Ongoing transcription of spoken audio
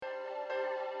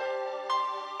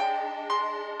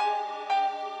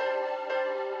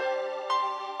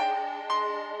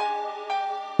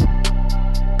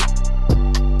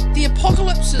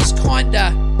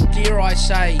kinda, dare I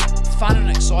say, fun and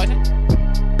exciting.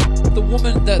 The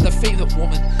woman crab,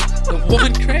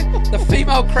 the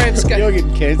female crabs go. You're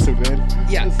getting cancelled, man.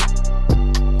 Yeah.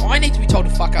 I need to be told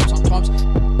to fuck up sometimes.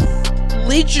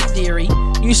 Legendary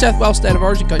New South Wales State of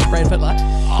Origin coach Brad Fittler.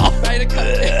 Made a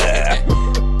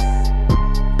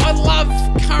I love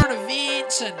current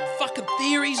events and fucking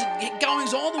theories and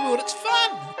goings on in the world. It's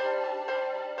fun.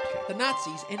 The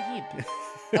Nazis and hemp.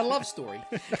 A love story.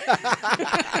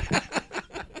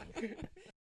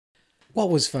 What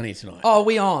was funny tonight? Oh,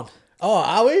 we on? Oh,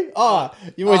 are we? Oh,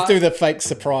 you always do the fake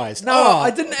surprise. No, I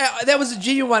didn't. That was a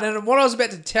genuine one. And what I was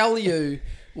about to tell you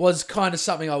was kind of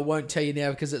something I won't tell you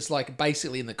now because it's like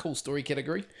basically in the cool story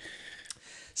category.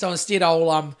 So instead,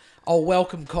 I'll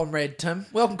welcome Comrade Tim.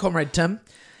 Welcome, Comrade Tim.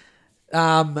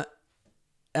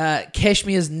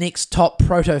 Kashmir's next top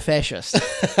proto-fascist.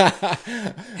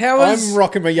 I'm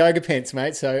rocking my yoga pants,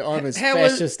 mate, so I'm as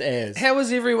fascist as. How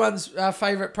was everyone's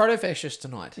favourite proto-fascist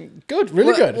tonight? Good,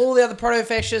 really good. All the other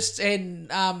proto-fascists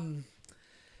and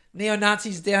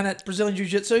neo-Nazis down at Brazilian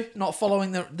Jiu-Jitsu, not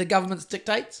following the government's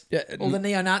dictates. Yeah, all the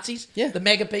neo-Nazis, the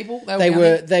MAGA people. They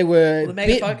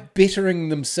were bettering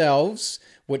themselves,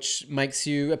 which makes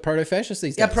you a proto-fascist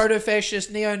these days. Yeah,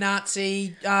 proto-fascist,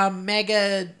 neo-Nazi,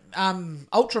 MAGA,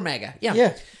 ultra MAGA.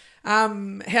 Yeah.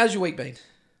 How's your week been?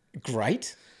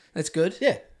 Great. That's good.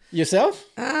 Yeah. Yourself?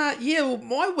 Well,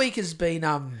 my week has been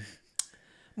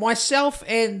myself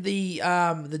and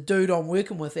the dude I'm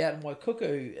working with out in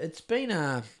Waikuku. It's been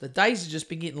the days have just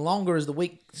been getting longer as the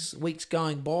weeks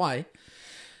going by.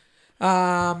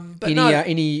 But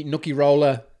any nookie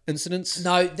roller incidents?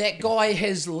 No, that guy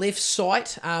has left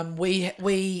site.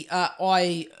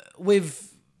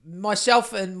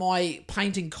 Myself and my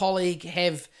painting colleague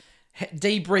have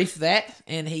debriefed that,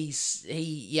 and he's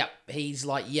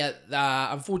like,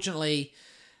 unfortunately,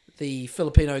 the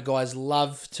Filipino guys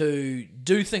love to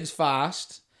do things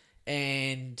fast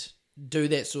and do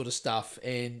that sort of stuff,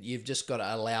 and you've just got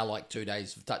to allow like 2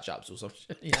 days of touch-ups or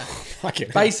something. Okay.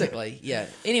 Basically, yeah.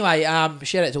 Anyway,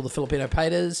 shout out to all the Filipino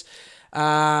painters.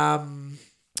 No,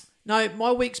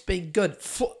 my week's been good.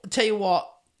 Tell you what,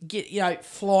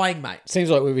 flying, mate. Seems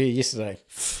like we were here yesterday.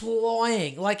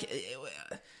 Flying. Like,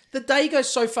 the day goes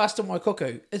so fast in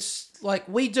Waikuku. It's like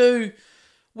we leave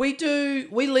Brighton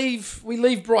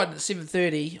at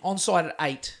 7:30, on site at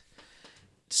 8,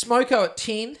 smoko at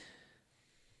 10,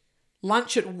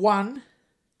 lunch at 1,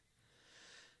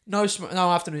 no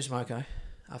afternoon smoko.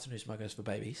 Afternoon smoko is for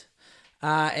babies.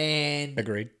 And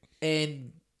agreed.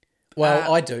 And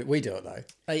well, we do it though.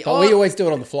 But we always do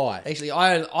it on the fly. Actually,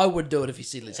 I would do it if you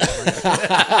said let's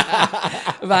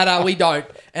have but we don't,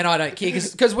 and I don't care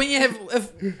because when you have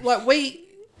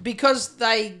because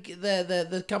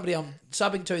the company I'm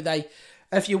subbing to,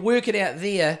 if you work it out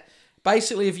there,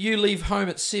 basically if you leave home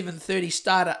at 7:30,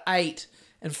 start at 8,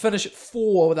 and finish at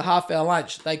 4 with a half-hour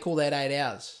lunch, they call that 8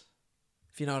 hours.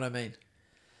 If you know what I mean.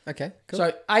 Okay, cool.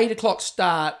 So 8 o'clock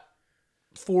start,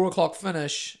 4 o'clock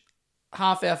finish.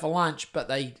 Half hour for lunch, but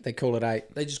they call it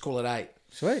 8. They just call it 8.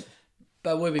 Sweet.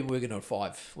 But we've been working on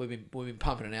 5. We've been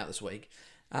pumping it out this week.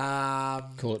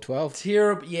 Call it 12.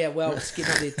 Terrible. Yeah, well, it's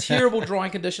getting up there. Terrible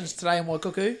drying conditions today in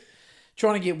Waikuku.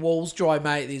 Trying to get walls dry,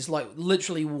 mate. There's like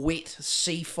literally wet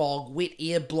sea fog, wet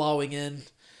air blowing in.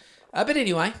 But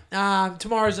anyway,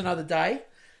 tomorrow's another day.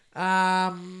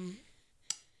 Now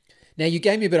you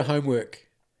gave me a bit of homework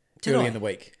early in the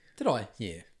week. Did I?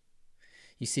 Yeah.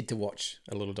 You said to watch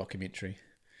a little documentary.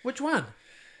 Which one?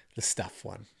 The Stuff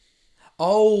one.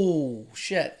 Oh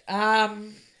shit!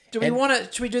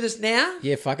 Should we do this now?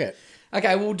 Yeah, fuck it. Okay,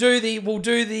 I'll do the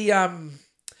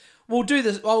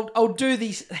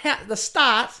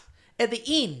start at the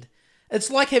end. It's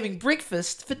like having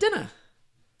breakfast for dinner.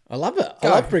 I love it. I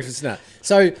love breakfast dinner.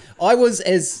 So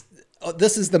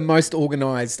this is the most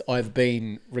organised I've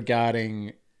been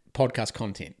regarding podcast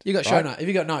content. You got show notes? Have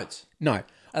you got notes? No.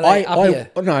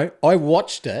 I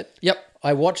watched it. Yep.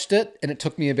 I watched it, and it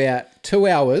took me about 2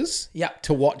 hours Yep.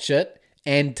 to watch it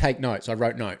and take notes. I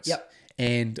wrote notes. Yep.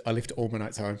 And I left all my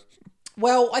notes home.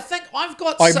 Well, I think I've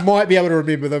got... I might be able to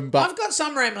remember them, but... I've got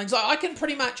some ramblings. I can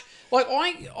pretty much... Like,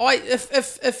 if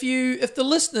the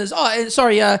listeners... Oh, and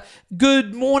sorry,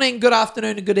 good morning, good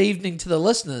afternoon, and good evening to the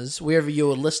listeners, wherever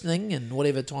you're listening and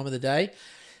whatever time of the day.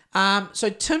 So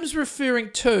Tim's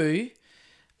referring to...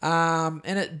 and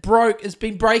it's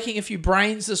been breaking a few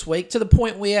brains this week to the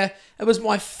point where it was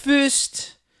my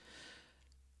first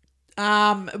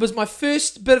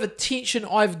bit of attention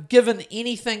I've given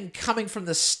anything coming from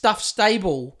the Stuff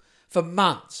stable for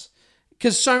months,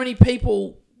 because so many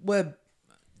people were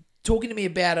talking to me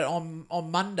about it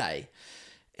on Monday,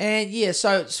 And yeah,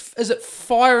 so is it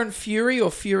Fire and Fury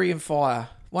or Fury and Fire?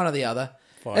 One or the other.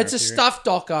 It's a stuffed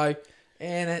doco,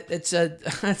 and it's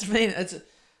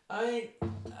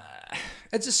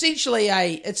essentially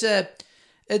it's a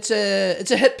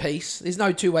hit piece. There's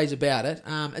no two ways about it.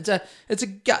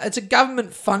 It's a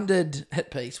government funded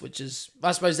hit piece, which is,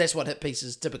 I suppose that's what hit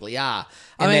pieces typically are.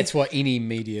 That's what any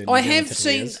media. I have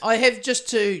just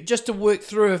to work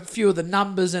through a few of the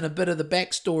numbers and a bit of the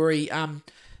backstory.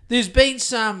 There's been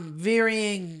some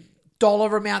varying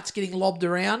dollar amounts getting lobbed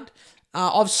around.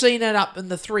 I've seen it up in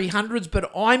the 300s, but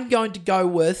I'm going to go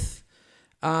with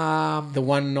the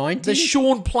 190, the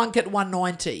Sean Plunkett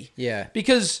 190. Yeah,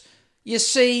 because you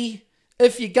see,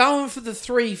 if you're going for the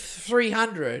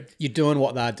 300, you're doing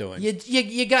what they're doing.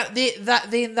 You got that.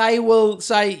 Then they will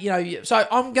say, So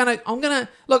I'm gonna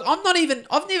look. I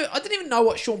didn't even know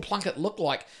what Sean Plunkett looked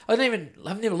like. I've never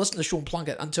listened to Sean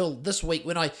Plunkett until this week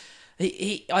when I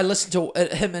listened to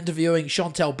him interviewing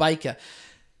Chantel Baker.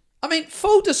 I mean,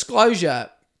 full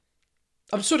disclosure,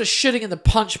 I'm sort of shitting in the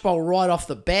punch bowl right off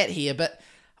the bat here, but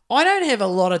I don't have a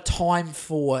lot of time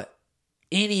for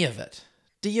any of it.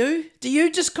 Do you? Do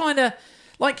you just kind of,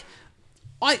 like,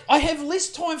 I have less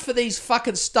time for these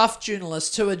fucking stuff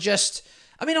journalists who are just,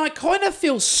 I kind of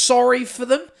feel sorry for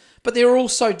them, but they're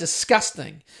also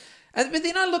disgusting. But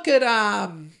then I look at, I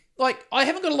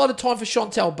haven't got a lot of time for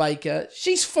Chantel Baker.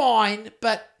 She's fine,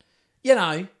 but,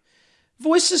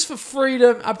 Voices for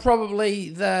Freedom are probably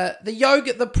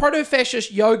the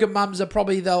proto-fascist yoga mums are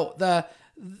probably the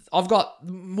I've got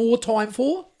more time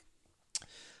for.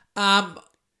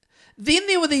 Then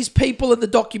there were these people in the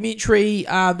documentary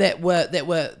that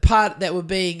were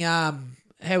being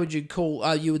how would you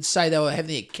call you would say they were having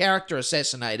their character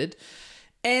assassinated,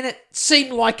 and it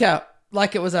seemed like it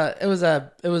was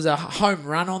a home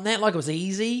run on that, like it was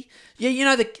easy.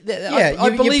 Yeah, I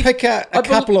believe you pick a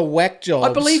couple of whack jobs.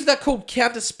 I believe they're called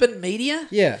counterspin media.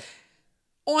 Yeah,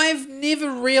 I've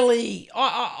never really.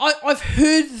 I've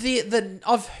heard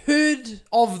I've heard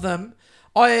of them.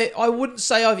 I wouldn't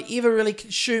say I've ever really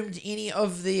consumed any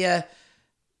of their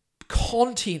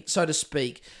content, so to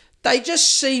speak. They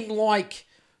just seem like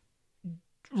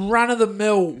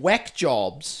run-of-the-mill whack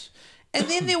jobs. And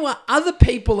then there were other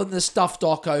people in this stuff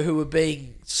doco who were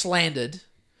being slandered,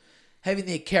 having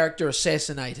their character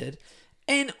assassinated.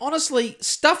 And honestly,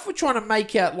 stuff we're trying to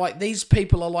make out like these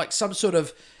people are like some sort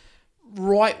of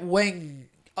right-wing,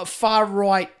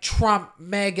 far-right, Trump,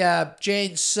 MAGA,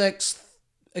 Jan 6th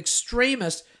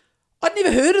extremist. I'd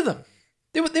never heard of them.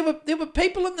 There were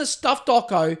people in this stuff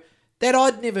doco that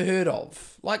I'd never heard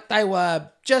of. Like, they were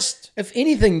just... If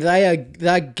anything,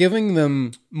 they're giving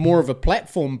them more of a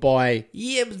platform by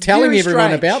telling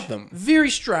everyone about them. Very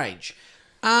strange.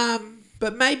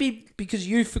 But maybe because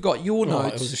you forgot your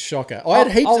notes... It was a shocker. I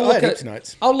had heaps of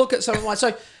notes. I'll look at some of mine.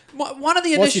 So, one of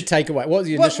the What's your takeaway? What was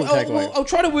your initial takeaway? I'll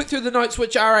try to work through the notes,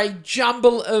 which are a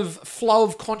jumble of flow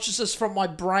of consciousness from my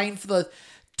brain for the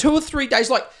 2 or 3 days.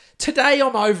 Like, today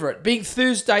I'm over it, being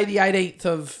Thursday the 18th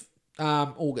of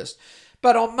August.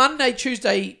 But on Monday,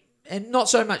 Tuesday, and not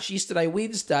so much yesterday,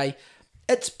 Wednesday,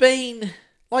 it's been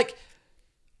like,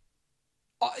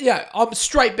 I'm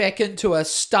straight back into a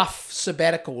stuff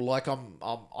sabbatical. Like I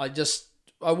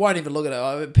won't even look at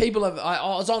it. People have.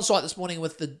 I was on site this morning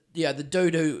with the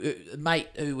dude mate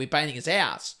who we're painting his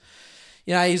house.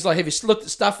 He's like, have you looked at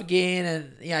stuff again?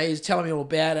 And he's telling me all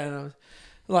about it. And I'm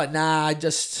like, nah,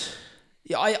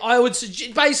 I would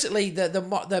suggest basically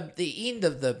the end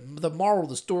of the moral of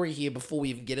the story here before we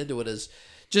even get into it is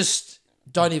just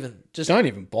don't even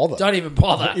bother. Don't even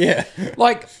bother. Yeah.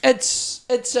 Like it's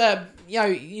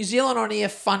New Zealand On Air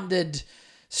funded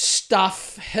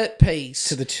stuff hit piece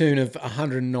to the tune of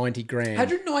 190 grand.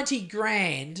 190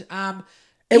 grand.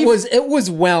 It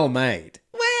was well made.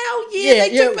 Well,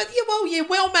 do, but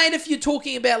well made if you're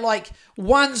talking about like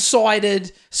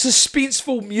one-sided,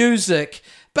 suspenseful music.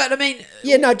 But I mean,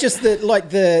 just for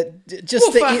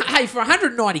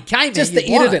 190k, man, just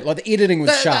the editing, like the editing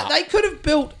was sharp. They could have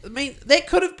built. I mean, that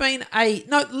could have been a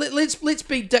no. Let's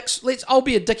be dicks. I'll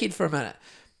be a dickhead for a minute.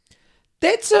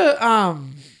 That's a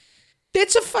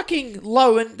fucking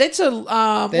low and that's a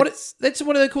what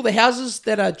do they call the houses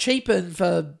that are cheap and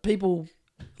for people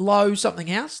low something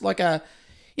house like a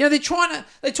they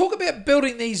talk about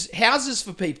building these houses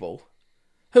for people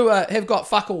who have got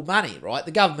fuck all money, right?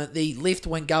 The government, the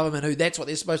left-wing government, who that's what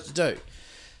they're supposed to do.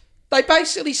 They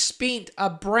basically spent a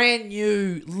brand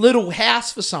new little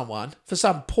house for some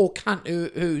poor cunt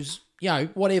who's,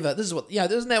 whatever. This is what,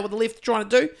 isn't that what the left are trying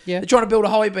to do? Yeah. They're trying to build a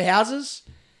whole heap of houses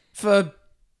for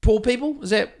poor people.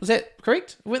 Was that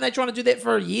correct? Weren't they trying to do that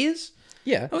for years?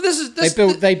 Yeah. Well, this is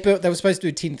They were supposed to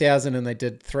do 10,000 and they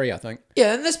did 3, I think.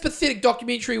 Yeah, and this pathetic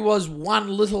documentary was one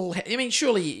little. I mean,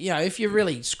 surely if you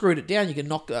really screwed it down, you can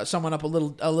knock someone up a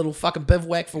little fucking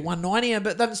bivouac for $190.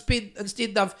 But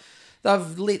instead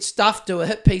they've let Stuff do a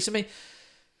hit piece. I mean,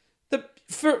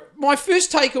 for my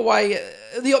first takeaway,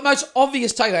 the most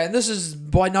obvious takeaway, and this is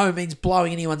by no means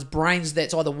blowing anyone's brains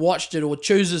that's either watched it or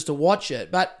chooses to watch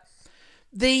it, but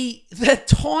the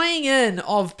tying in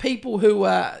of people who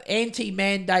are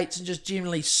anti-mandates and just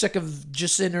generally sick of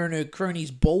Jacinda and her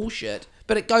cronies bullshit,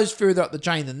 but it goes further up the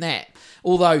chain than that.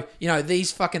 Although,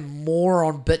 these fucking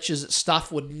moron bitches at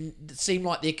Stuff would seem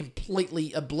like they're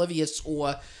completely oblivious,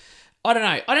 or I don't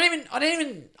know. I don't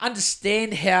even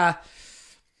understand how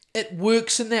it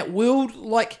works in that world.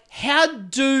 Like, how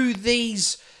do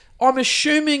these, I'm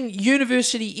assuming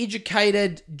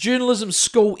university-educated, journalism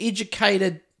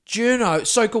school-educated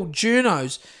so-called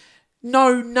journos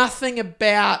know nothing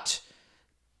about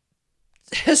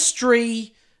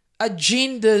history,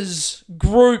 agendas,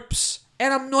 groups,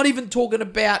 and I'm not even talking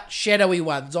about shadowy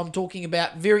ones. I'm talking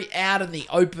about very out in the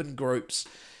open groups,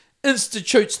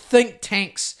 institutes, think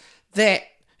tanks that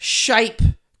shape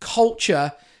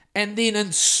culture and then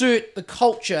insert the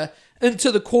culture into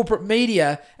the corporate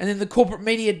media, and then the corporate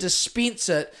media dispense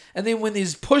it, and then when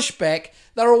there's pushback,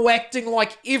 they're all acting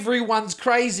like everyone's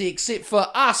crazy except for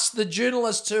us, the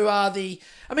journalists, who are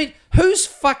whose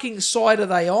fucking side are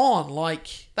they on? Like,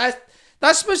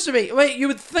 that's supposed to be, you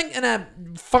would think in a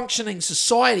functioning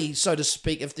society, so to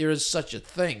speak, if there is such a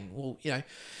thing, well,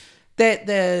 that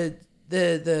the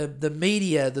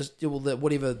media,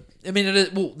 whatever, I mean,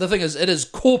 the thing is, it is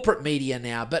corporate media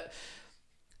now, but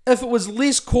if it was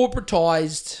less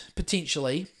corporatized,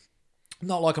 potentially,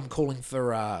 not like I'm calling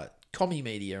for commie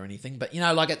media or anything, but,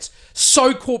 like, it's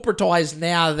so corporatized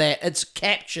now that it's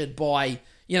captured by,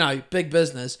 big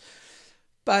business.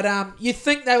 But you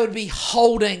think they would be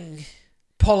holding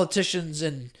politicians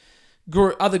and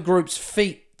other groups'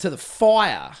 feet to the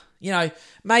fire?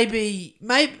 Maybe,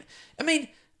 I mean,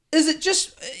 is it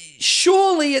just,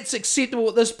 surely it's acceptable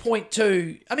at this point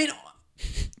too? I mean,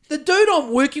 the dude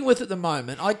I'm working with at the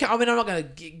moment, I'm not going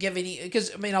to give any,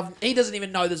 because, he doesn't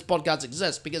even know this podcast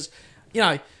exists, because,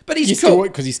 but he's cool.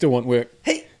 Because you still want work.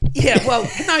 He's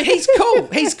cool.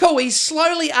 He's cool. He's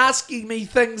slowly asking me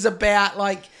things about,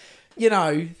 like,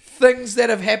 things that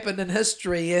have happened in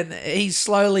history, and he's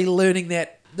slowly learning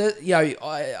that,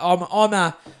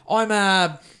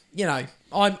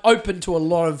 I'm open to a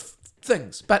lot of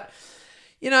things, but,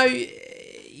 he,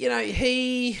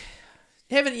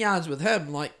 having yarns with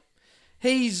him, like,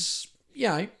 he's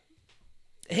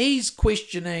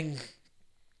questioning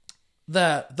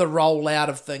the rollout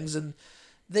of things, and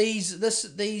these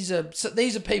are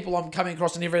people I'm coming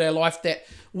across in everyday life that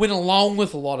went along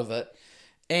with a lot of it,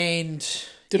 and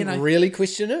didn't really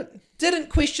question it. Didn't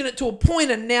question it to a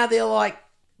point, and now they're like,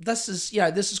 this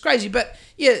is crazy. But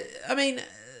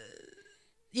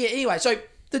anyway, so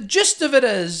the gist of it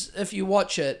is, if you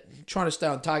watch it, trying to stay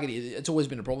on target here, it's always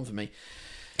been a problem for me.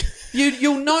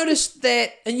 You'll notice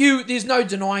that, and there's no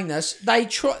denying this. They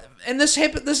try, and this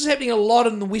is happening a lot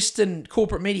in the Western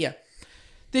corporate media.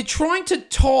 They're trying to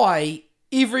tie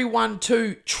everyone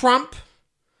to Trump,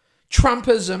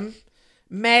 Trumpism,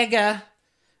 MAGA,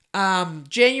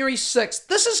 January 6th.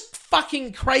 This is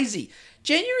fucking crazy.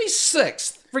 January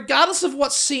 6th, regardless of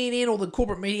what CNN or the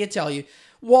corporate media tell you,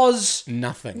 was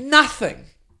nothing.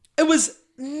 It was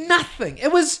nothing.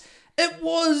 It was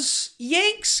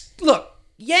Yanks. Look,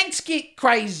 Yanks get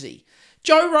crazy.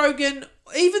 Joe Rogan,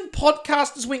 even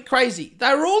podcasters went crazy.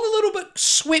 They were all a little bit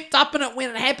swept up in it when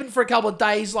it happened for a couple of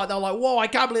days. Like, they were like, "Whoa, I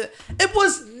can't believe it." It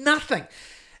was nothing.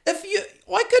 If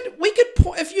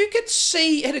you could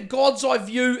see, had a god's eye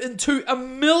view into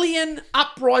 1 million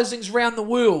uprisings around the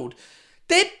world,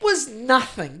 that was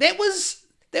nothing. That was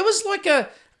like an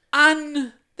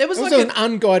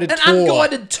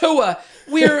unguided tour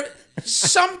where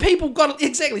some people got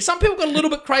a little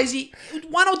bit crazy.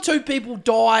 1 or 2 people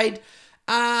died,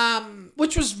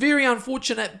 which was very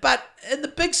unfortunate. But in the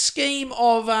big scheme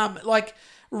of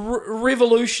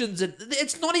revolutions,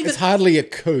 it's not even. It's hardly a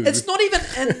coup. It's not even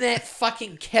in that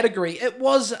fucking category. It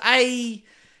was knowing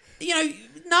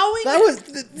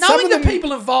the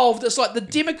people involved. It's like the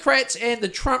Democrats and the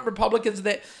Trump Republicans,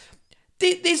 that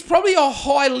there's probably a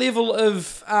high level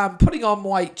of putting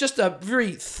on just a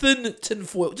very thin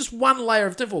tinfoil, just one layer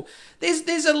of tinfoil.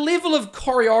 There's a level of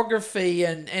choreography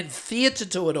and theatre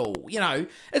to it all.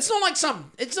 It's not like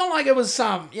it was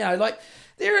like.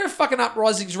 There are fucking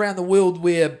uprisings around the world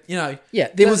where,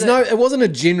 it wasn't a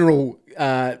general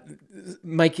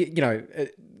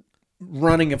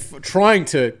trying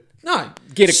to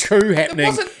get a coup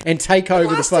happening and take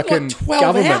over the fucking 12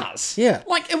 government. Hours. Yeah.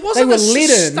 Like, it wasn't They were let in.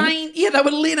 sustained... Yeah, they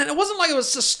were let in. It wasn't like it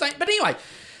was sustained. But anyway,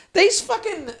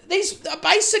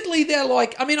 basically, they're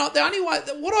like... I mean, the only way...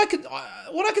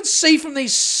 What I could see from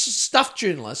these stuff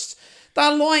journalists,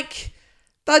 they're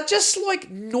just like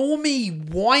normie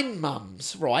wine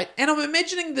mums, right? And I'm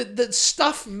imagining that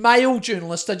stuff male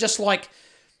journalists are just like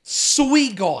soy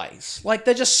guys. Like,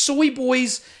 they're just soy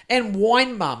boys and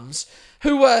wine mums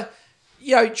who are,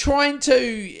 trying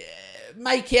to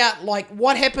make out like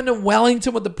what happened in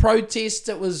Wellington with the protests.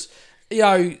 It was,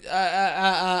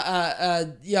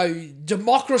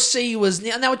 democracy was,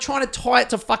 and they were trying to tie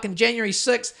it to fucking January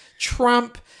 6th,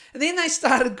 Trump. And then they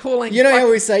started calling...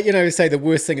 how we say, the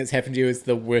worst thing that's happened to you is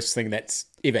the worst thing that's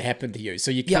ever happened to you.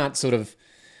 So you can't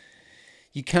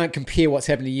you can't compare what's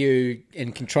happened to you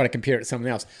and can try to compare it to something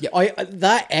else. Yep.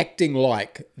 They're acting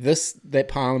like that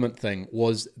Parliament thing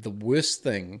was the worst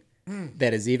thing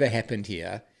that has ever happened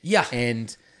here. Yeah.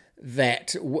 And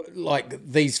that,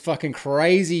 these fucking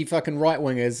crazy fucking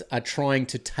right-wingers are trying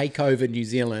to take over New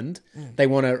Zealand. They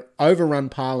want to overrun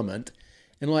Parliament.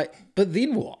 And but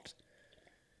then what?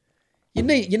 You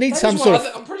need some sort of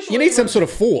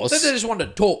force. They just wanted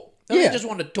to talk. They just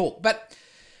wanted to talk. But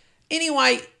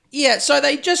anyway, so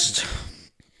they just...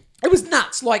 It was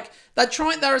nuts. Like, they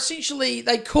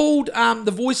called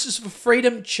the Voices for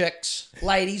Freedom chicks,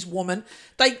 ladies, woman.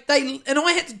 And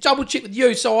I had to double check with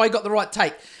you so I got the right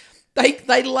take.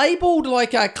 They labelled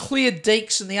Claire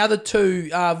Deeks and the other two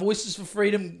Voices for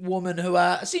Freedom women who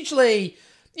are essentially...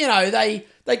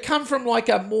 They come from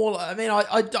a more... I mean,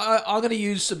 I'm going to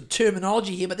use some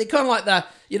terminology here, but they're kind of like the,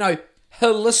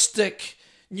 holistic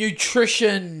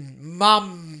nutrition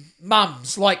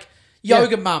mums, like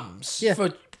yoga mums. Yeah.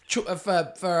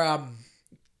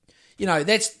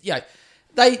 That's...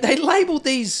 They labelled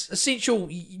these essential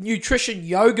nutrition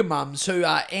yoga mums who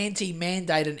are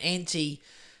anti-mandate and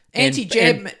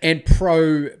anti-jab... And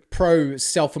pro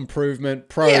self-improvement,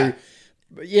 pro...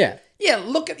 Yeah.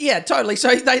 Yeah, totally.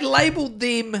 So they labelled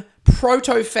them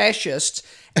proto-fascist,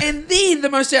 and then the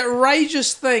most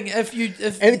outrageous thing,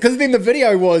 because then the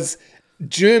video was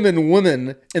German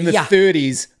women in the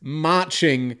 30s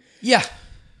marching. Yeah.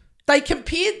 They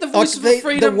compared the Voice of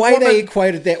Freedom the way woman, they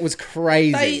equated that was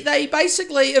crazy. They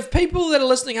basically, if people that are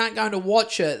listening aren't going to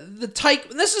watch it,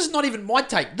 this is not even my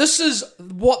take. This is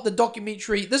what the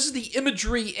documentary, this is the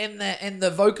imagery and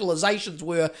the vocalizations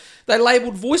were. They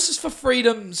labelled Voices for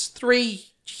Freedom's three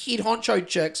head honcho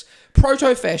chicks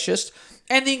proto-fascist,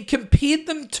 and then compared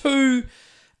them to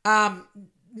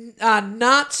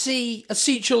Nazi,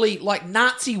 essentially like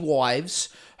Nazi wives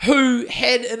who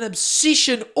had an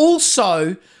obsession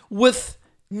also with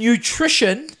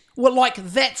nutrition. Well,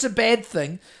 that's a bad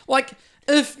thing.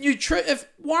 If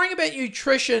worrying about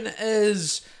nutrition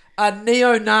is a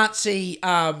neo-Nazi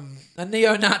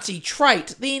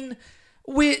trait, then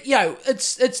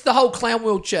it's the whole clown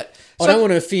world shit. I don't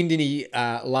want to offend any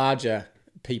larger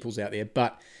peoples out there,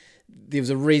 but there was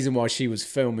a reason why she was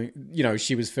filming.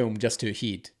 She was filmed just her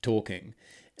head talking.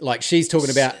 She's talking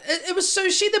about. It was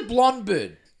she the blonde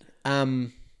bird.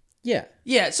 Yeah.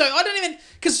 Yeah, so I don't even...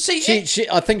 Because, I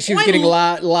think she was getting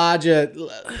larger,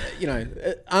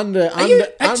 under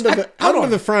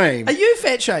the frame. Are you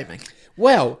fat-shaming?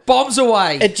 Well... Bombs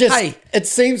away. It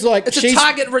seems like it's a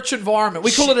target-rich environment.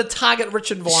 We call it a target-rich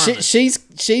environment.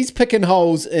 She's picking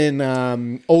holes in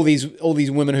all these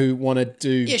women who want to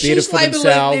do better for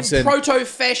themselves. Them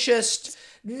proto-fascist...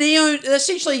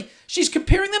 essentially, she's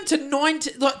comparing them to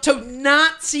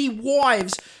Nazi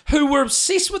wives who were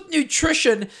obsessed with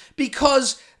nutrition,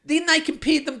 because then they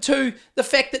compared them to the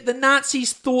fact that the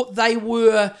Nazis thought they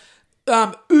were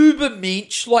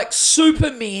Ubermensch, like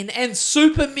supermen, and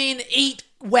supermen eat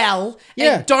well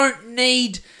and don't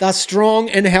need... They're strong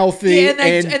and healthy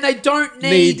and they don't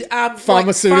need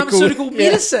pharmaceutical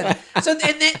medicine. So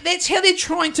that's how they're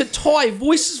trying to tie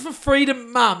Voices for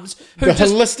Freedom mums. The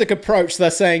holistic approach,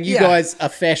 they're saying, you guys are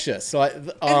fascists.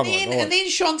 And then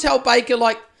Chantal Baker,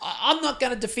 I'm not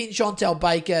going to defend Chantal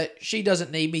Baker. She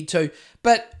doesn't need me to.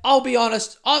 But I'll be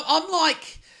honest, I'm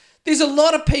there's a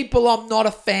lot of people I'm not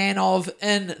a fan of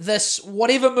in this,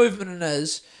 whatever movement it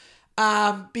is.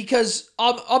 Because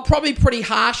I'm probably pretty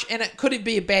harsh, and it could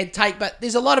be a bad take, but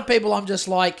there's a lot of people I'm just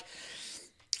like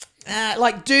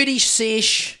Dirty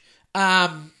Sesh,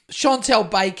 Chantal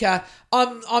Baker.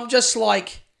 I'm just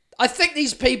I think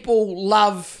these people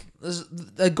love... There's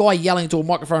a guy yelling to a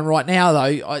microphone right now,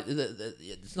 though.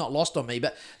 It's not lost on me,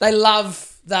 but they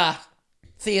love the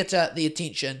theatre, the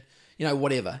attention.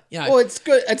 whatever. Well, it's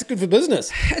good. It's good for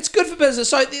business. It's good for business.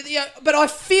 So, but I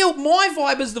feel my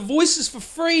vibe is the Voices for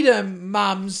Freedom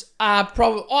mums are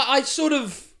probably. I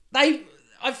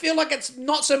feel like it's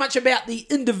not so much about the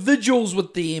individuals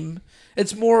with them.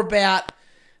 It's more about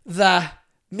the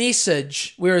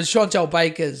message. Whereas Chantal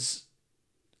Baker's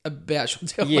about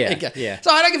Chantal Baker. Yeah. So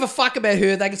I don't give a fuck about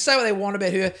her. They can say what they want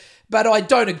about her, but I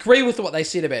don't agree with what they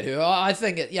said about her. I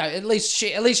think at least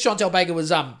Chantal Baker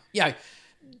was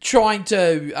trying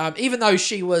to, even though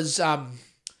she was,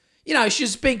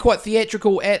 she's been quite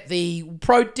theatrical at the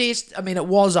protest. I mean, it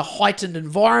was a heightened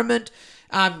environment.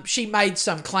 She made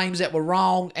some claims that were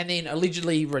wrong and then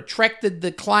allegedly retracted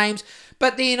the claims.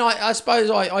 But then I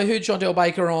suppose I heard Chantal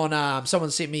Baker on,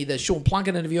 someone sent me the Sean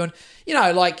Plunkett interview, and,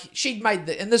 she'd made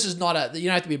and this is not you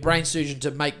don't have to be a brain surgeon to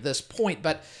make this point,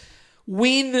 but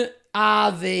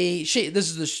this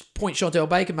is the point Chantal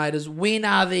Baker made, is when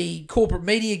are the corporate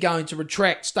media going to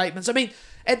retract statements? I mean,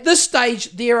 at this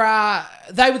stage, they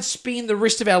would spend the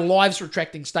rest of our lives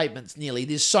retracting statements nearly.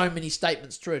 There's so many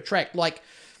statements to retract. Like,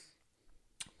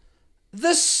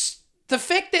 the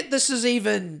fact that this is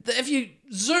even, if you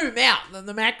zoom out in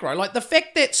the macro, like the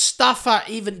fact that stuff are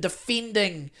even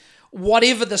defending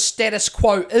whatever the status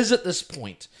quo is at this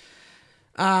point,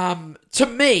 to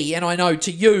me, and I know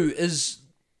to you, is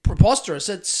preposterous.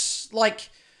 It's like,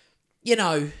 you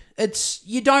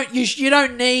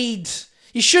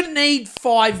shouldn't need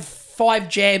five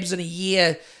jabs in a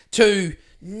year to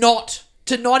not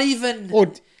even.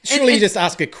 Or surely you just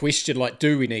ask a question like,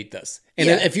 do we need this? And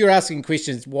if you're asking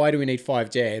questions, why do we need 5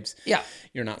 jabs? Yeah.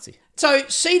 You're a Nazi. So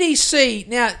CDC,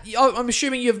 now I'm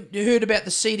assuming you've heard about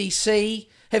the CDC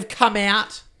have come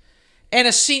out and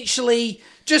essentially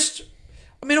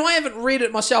I haven't read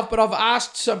it myself, but I've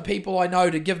asked some people I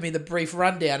know to give me the brief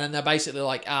rundown, and they're basically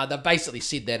like, they basically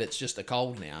said that it's just a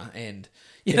cold now, and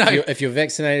if you're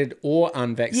vaccinated or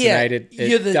unvaccinated,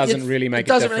 it doesn't really make a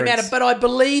difference. It doesn't really matter. But I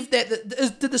believe that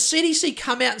did the CDC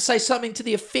come out and say something to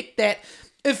the effect that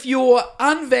if you're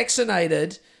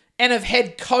unvaccinated and have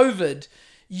had COVID,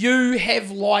 you have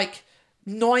like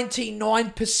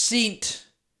 99%,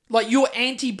 like your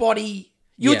antibody,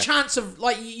 your chance of,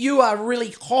 like, you are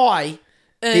really high.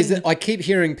 I keep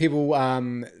hearing people,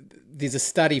 there's a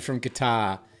study from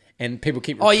Qatar, and people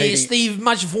keep repeating. Oh, yes, the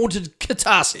much vaunted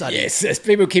Qatar study. Yes,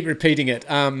 people keep repeating it.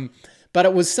 But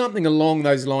it was something along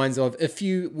those lines of, if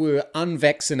you were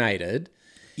unvaccinated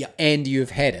and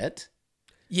you've had it.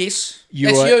 Yes,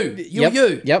 that's you.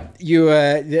 You. Yep, you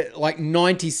are like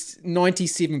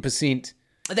 97%.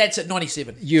 That's at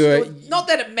 97. Not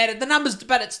that it mattered, the numbers,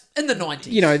 but it's in the 90s.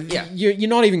 You're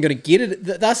not even going to get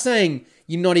it. They're saying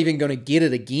you're not even going to get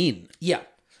it again. Yeah.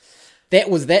 That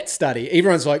was that study.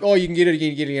 Everyone's like, oh, you can get it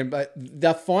again. But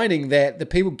they're finding that the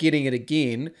people getting it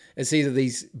again is either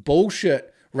these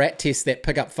bullshit rat tests that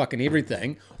pick up fucking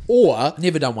everything, or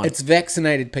never done one. It's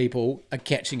vaccinated people are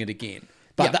catching it again.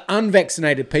 But the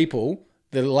unvaccinated people,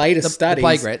 the latest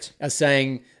studies are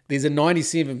saying there's a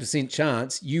 97%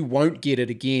 chance you won't get it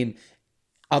again,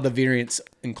 other variants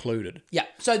included. Yeah.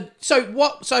 So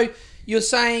you're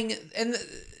saying,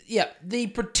 the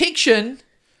protection,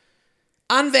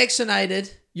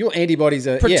 unvaccinated, your antibodies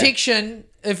are protection.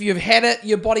 If you've had it,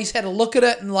 your body's had a look at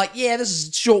it and like, this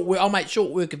is short work. I'll make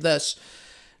short work of this.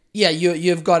 Yeah,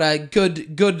 you've got a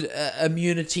good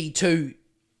immunity to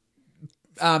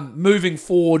moving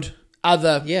forward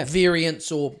other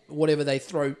variants or whatever they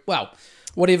throw. Well,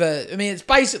 whatever. I mean, it's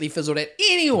basically fizzled out.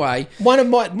 Anyway, one of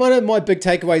my big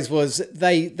takeaways was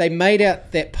they made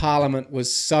out that Parliament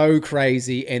was so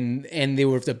crazy, and there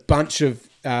was a bunch of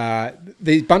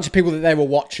people that they were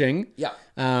watching. Yeah.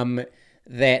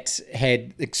 That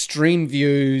had extreme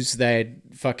views. They'd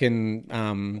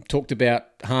fucking talked about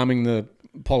harming the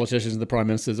politicians, the prime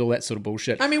ministers, all that sort of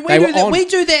bullshit. I mean, we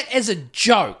do that as a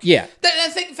joke. Yeah. I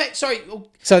think, in fact, sorry.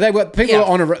 So they were people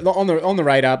on the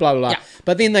radar, blah blah blah. Yeah.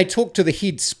 But then they talked to the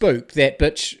head spook, that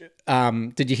bitch.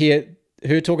 Did you hear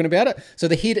her talking about it? So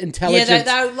the head intelligence.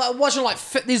 Yeah, they wasn't like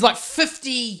there's like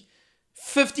 50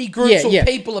 groups or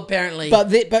people apparently.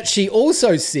 But she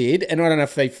also said, and I don't know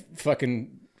if they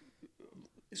fucking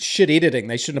shit editing.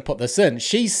 They shouldn't have put this in.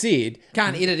 She said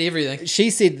can't edit everything. She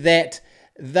said that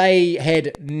they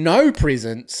had no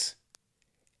presence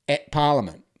at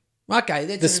Parliament. Okay,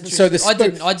 that's I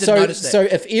didn't notice that. So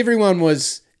if everyone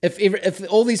was, if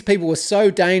all these people were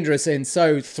so dangerous and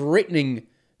so threatening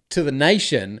to the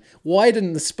nation, why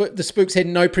didn't the spooks had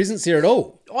no presence there at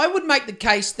all? I would make the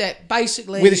case that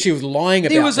basically whether she was lying about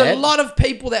that. There was a lot of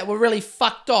people that were really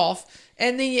fucked off,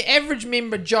 and the average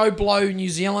member Joe Blow, New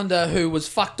Zealander, who was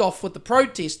fucked off with the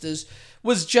protesters,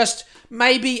 was just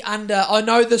maybe under. I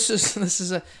know this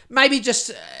is a maybe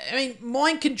just. I mean,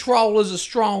 mind control is a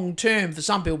strong term for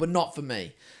some people, but not for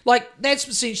me. Like that's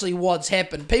essentially what's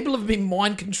happened. People have been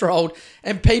mind controlled,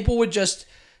 and people were just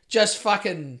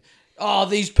fucking. Oh,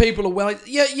 these people are well.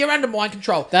 You're under mind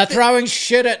control. They're throwing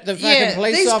shit at the fucking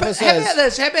police officers. How about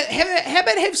this? How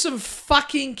about have some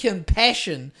fucking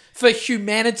compassion for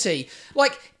humanity?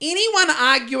 Like anyone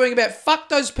arguing about fuck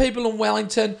those people in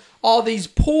Wellington. Oh, these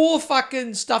poor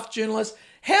fucking stuffed journalists.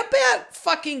 How about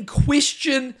fucking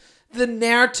question the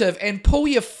narrative and pull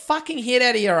your fucking head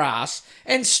out of your ass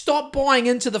and stop buying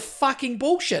into the fucking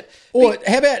bullshit? Or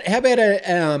how about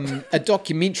a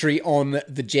documentary on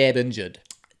the jab injured?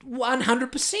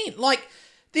 100%. Like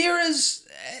there is,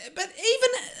 but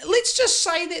even let's just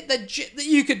say that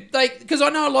you could, because I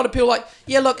know a lot of people like,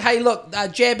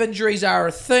 jab injuries are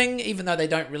a thing, even though they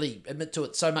don't really admit to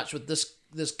it so much with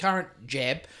this current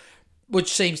jab,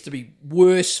 which seems to be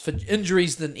worse for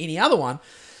injuries than any other one.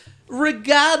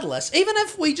 Regardless, even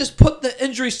if we just put the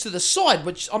injuries to the side,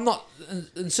 which I'm not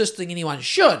insisting anyone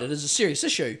should, it is a serious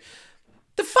issue.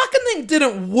 The fucking thing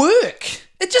didn't work.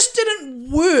 It just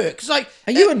didn't work. It's like,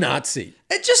 are you a Nazi?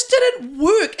 It just didn't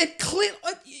work. I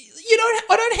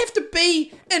don't have to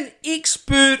be an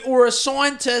expert or a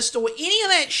scientist or any of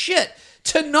that shit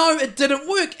to know it didn't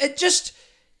work.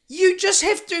 You just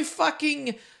have to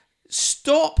fucking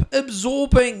stop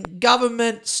absorbing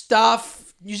government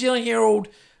stuff, New Zealand Herald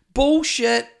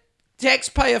bullshit,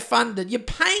 taxpayer funded. You're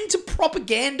paying to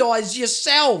propagandize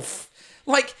yourself.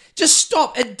 Like, just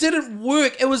stop. It didn't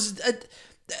work. It was...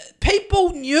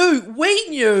 people knew. We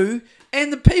knew.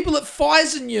 And the people at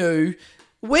Pfizer knew.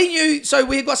 We knew. So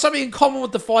we've got something in common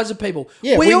with the Pfizer people.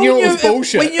 Yeah, we knew it was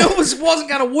bullshit. We knew it wasn't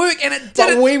going to work. And it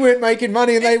didn't. But we weren't making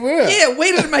money and they were. Yeah,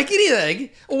 we didn't make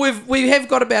anything. We have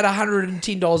got about $110 in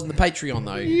the Patreon,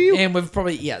 though. Yep. And we've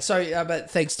probably... Yeah, so...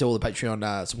 but thanks to all the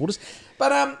Patreon supporters.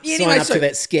 But anyway, sign up to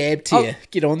that scab tier.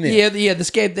 Get on there. Yeah, the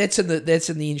scab, that's in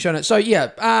the show notes. So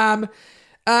yeah,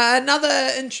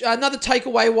 another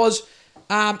takeaway was,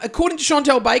 according to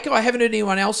Chantal Baker, I haven't heard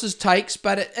anyone else's takes,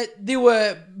 but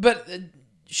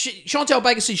Chantal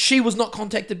Baker said she was not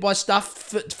contacted by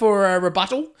Stuff for a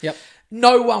rebuttal. Yep.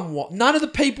 No one was. None of the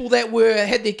people that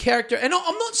had their character, and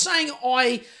I'm not saying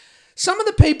some of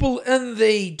the people in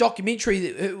the documentary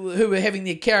who were having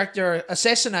their character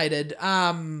assassinated,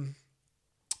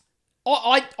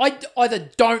 I either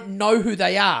don't know who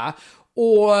they are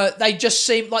or they just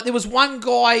seem like there was one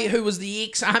guy who was the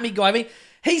ex-army guy. I mean,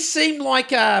 he seemed like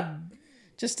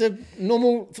just a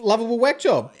normal, lovable whack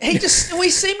job. He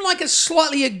seemed like a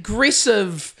slightly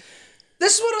aggressive.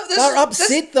 They're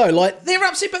upset though. Like they're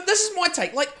upset, but this is my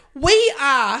take. Like we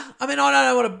are. I mean, I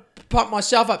don't want to pump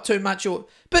myself up too much,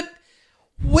 but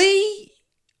we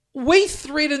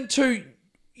threaten to.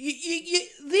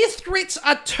 Their threats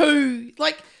are too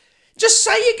like. Just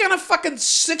say you're going to fucking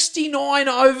 69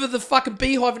 over the fucking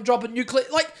beehive and drop a nuclear...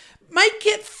 Like, make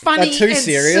it funny and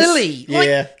serious. Silly. Yeah.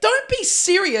 Like, don't be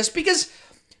serious because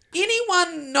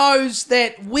anyone knows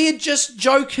that we're just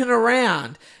joking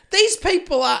around. These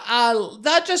people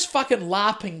they're just fucking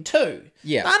LARPing too.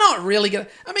 Yeah. They're not really going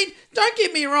to... I mean, don't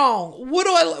get me wrong. Would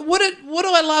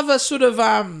I love a sort of,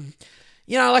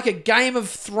 like a Game of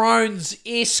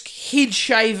Thrones-esque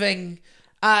head-shaving...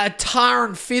 tar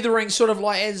and feathering, sort of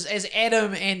like as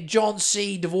Adam and John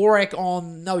C. Dvorak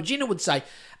on No Agenda would say,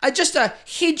 just a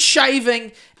head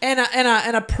shaving and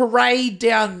a parade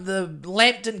down the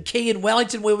Lambton Quay in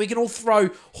Wellington where we can all throw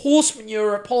horse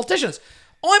manure at politicians.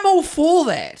 I'm all for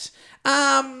that.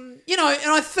 And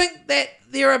I think that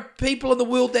there are people in the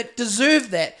world that deserve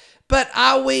that. But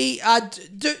are we? It's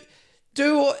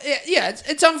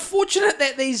unfortunate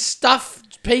that these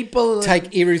stuffed people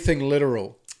take everything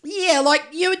literal. Yeah, like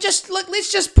you would just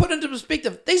let's just put into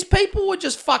perspective. These people were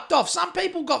just fucked off. Some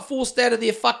people got forced out of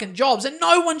their fucking jobs, and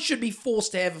no one should be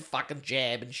forced to have a fucking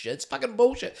jab and shit. It's fucking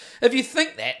bullshit. If you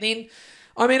think that, then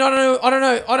I mean, I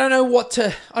don't know what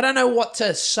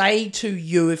to say to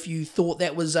you if you thought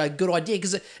that was a good idea,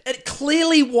 because it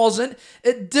clearly wasn't.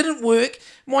 It didn't work.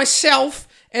 Myself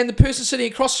and the person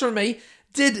sitting across from me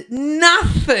did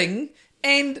nothing.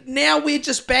 And now we're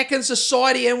just back in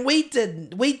society, and we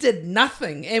did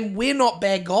nothing, and we're not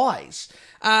bad guys.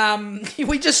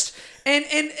 We just and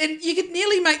you could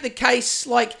nearly make the case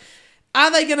like, are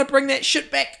they going to bring that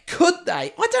shit back? Could they?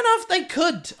 I don't know if they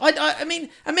could. I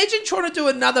mean, imagine trying to do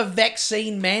another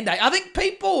vaccine mandate. I think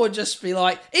people would just be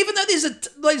like, even though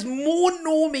there's more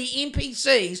normie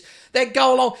NPCs that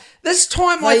go along. This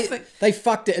time, I think they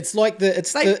fucked it. It's like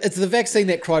it's the vaccine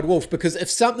that cried wolf. Because if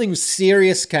something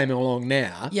serious came along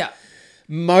now, yeah,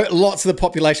 lots of the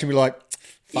population would be like,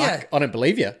 fuck, I don't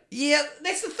believe you. Yeah,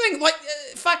 that's the thing. Like,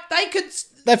 fuck, they could...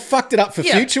 They've fucked it up for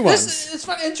future ones. It's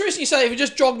fucking interesting you say that. If you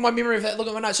just jogged my memory of that, look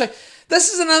at my notes. So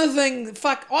this is another thing.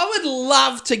 Fuck, I would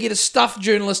love to get a stuffed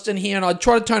journalist in here and I'd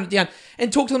try to tone it down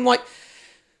and talk to them like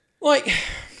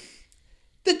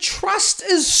the trust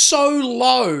is so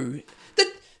low.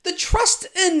 The trust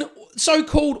in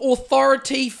so-called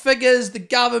authority figures, the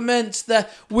governments, the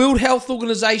World Health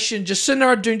Organization,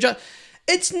 Jacinda Ardern,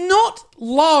 it's not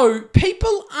low.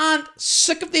 People aren't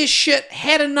sick of their shit,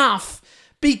 had enough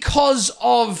because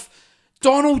of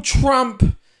Donald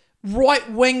Trump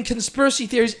right-wing conspiracy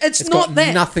theories. It's not got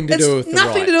that. Nothing to do with the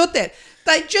nothing right. to do with that.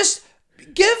 They just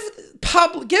give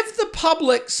the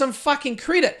public some fucking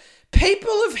credit.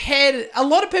 A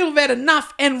lot of people have had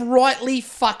enough, and rightly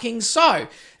fucking so.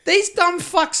 These dumb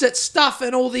fucks at stuff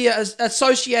and all the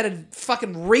associated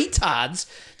fucking retards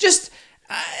just...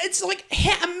 it's like,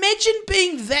 imagine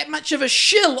being that much of a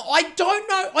shill. I don't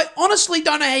know. I honestly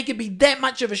don't know how you could be that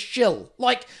much of a shill.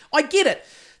 Like, I get it.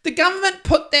 The government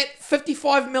put that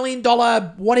 $55 million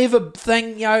whatever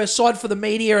thing, aside for the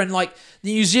media, and like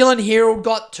the New Zealand Herald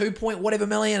got 2 point whatever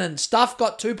million and stuff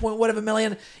got 2 point whatever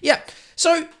million. Yeah.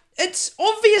 So it's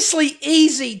obviously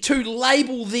easy to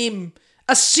label them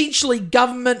essentially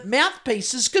government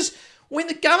mouthpieces, because when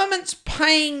the government's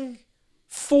paying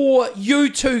for you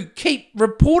to keep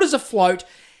reporters afloat,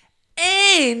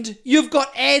 and you've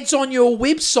got ads on your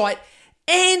website,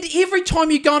 and every time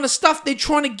you go into stuff, they're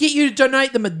trying to get you to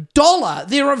donate them $1.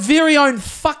 They're a very own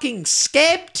fucking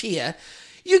scab tier.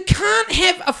 You can't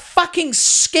have a fucking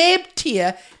scab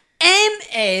tier and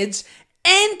ads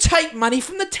and take money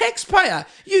from the taxpayer.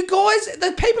 You guys,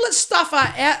 the people at stuff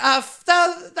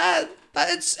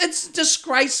it's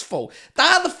disgraceful.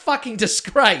 They're the fucking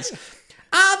disgrace.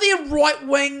 Are there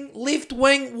right-wing,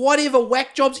 left-wing, whatever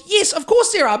whack jobs? Yes, of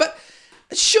course there are, but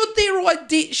should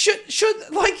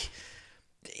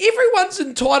everyone's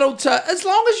entitled to, as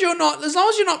long as you're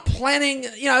not planning,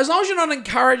 as long as you're not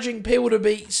encouraging people to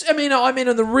be, I mean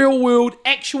in the real world,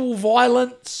 actual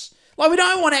violence. Like, we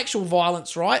don't want actual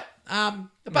violence, right?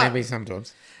 But Maybe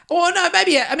sometimes. Well, no,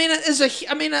 maybe.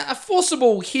 A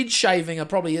forcible head shaving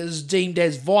probably is deemed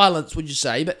as violence, would you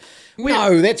say? But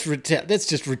no, that's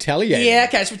just retaliation. Yeah,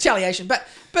 okay, it's retaliation. But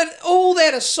all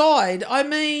that aside, I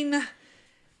mean,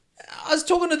 I was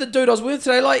talking to the dude I was with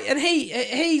today, like, and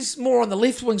he's more on the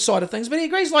left wing side of things, but he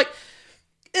agrees, like,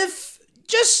 if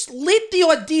just let the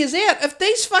ideas out. If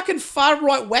these fucking far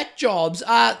right whack jobs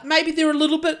are maybe they're a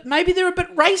bit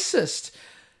racist,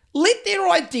 let their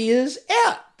ideas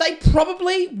out. They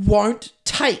probably won't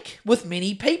take with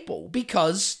many people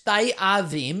because they are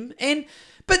them,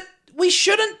 but we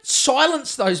shouldn't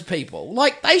silence those people.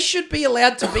 Like, they should be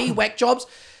allowed to be whack jobs.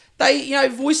 They,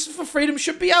 Voices for Freedom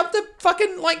should be able to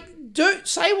fucking,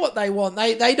 say what they want.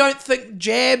 They don't think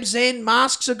jabs and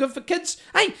masks are good for kids.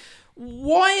 Hey,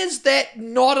 why is that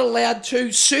not allowed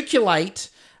to circulate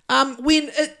when,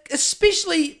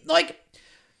 especially,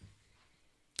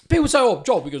 people say, oh,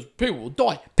 Joel, because people will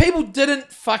die. People didn't,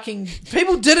 that's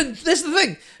the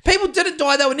thing. People didn't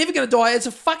die. They were never going to die. It's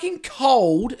a fucking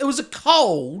cold. It was a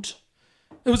cold,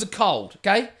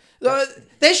 okay?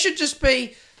 There should just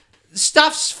be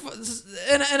stuff's,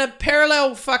 in a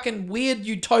parallel fucking weird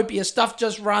utopia, stuff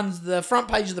just runs the front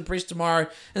page of the press tomorrow.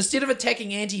 Instead of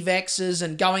attacking anti-vaxxers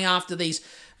and going after these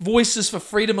Voices for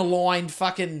Freedom aligned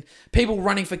fucking people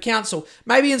running for council,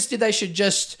 maybe instead they should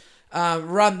just...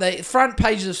 run the front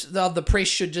pages of the press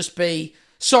should just be,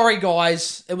 sorry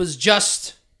guys, it was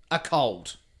just a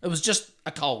cold. It was just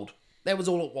a cold. That was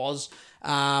all it was.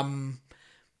 I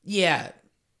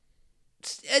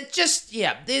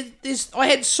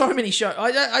had so many show.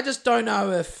 I just don't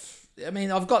know if,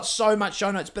 I've got so much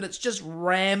show notes, but it's just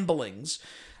ramblings,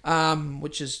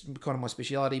 which is kind of my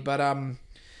speciality. But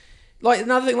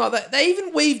another thing like that,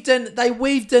 they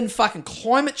weaved in fucking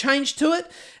climate change to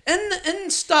it.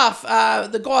 In stuff,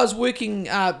 the guy I was working,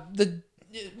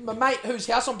 my mate whose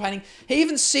house I'm painting, he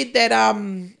even said that I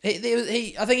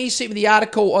think he sent me the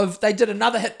article of, they did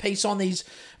another hit piece on these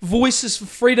Voices for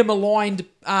Freedom aligned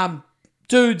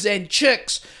dudes and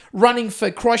chicks running for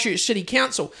Christchurch City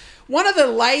Council. One of the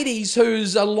ladies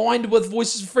who's aligned with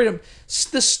Voices for Freedom,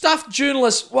 the stuffed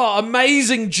journalist,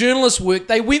 amazing journalist work,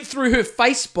 they went through her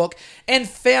Facebook and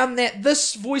found that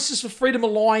this Voices for Freedom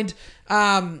aligned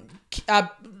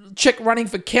chick running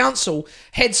for council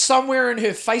had somewhere in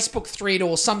her Facebook thread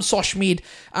or some sosh med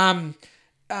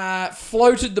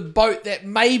floated the boat that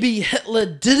maybe Hitler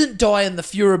didn't die in the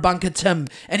Führer bunker, Tim,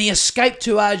 and he escaped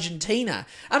to Argentina.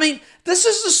 This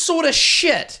is the sort of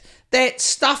shit that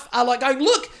stuff are like going,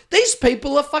 look, these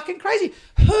people are fucking crazy.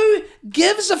 Who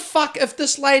gives a fuck if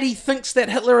this lady thinks that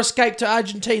Hitler escaped to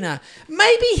Argentina?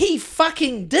 Maybe he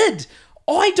fucking did.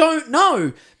 I don't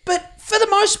know. But for the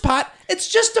most part, it's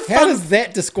just a fun... How does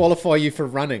that disqualify you for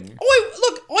running? I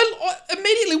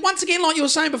immediately, once again, like you were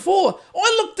saying before,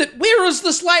 I looked at where is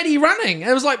this lady running?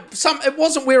 It was like it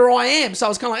wasn't where I am, so I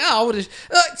was kind of like, oh, what is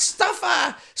stuff?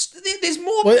 There's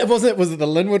more. Well, was it the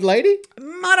Linwood lady?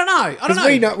 I don't know. I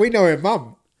don't know. We know her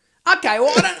mum. Okay,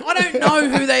 well, I don't know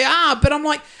who they are, but I'm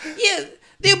like, yeah.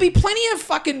 There'll be plenty of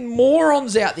fucking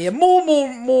morons out there, more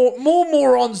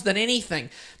morons than anything,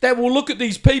 that will look at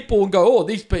these people and go, oh,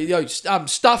 these people,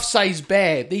 stuff says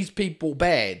bad. These people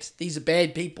bad. These are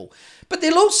bad people. But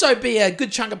there'll also be a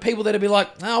good chunk of people that'll be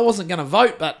like, I wasn't going to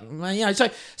vote, but So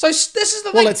this is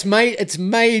the thing. Well,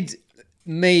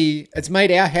 it's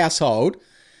made our household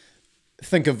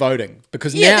think of voting,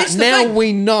 because now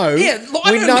we know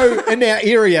in our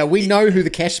area, we know who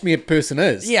the Kashmir person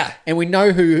is, and we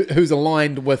know who's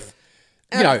aligned with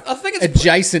I think it's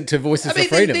adjacent to Voices for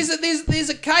Freedom. There's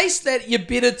a case that you're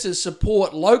better to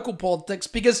support local politics,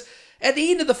 because at the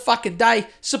end of the fucking day,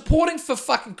 supporting for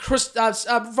fucking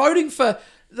voting for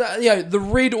the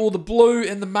red or the blue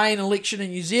in the main election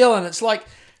in New Zealand, it's like,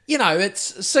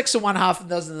 it's 6 of one, half a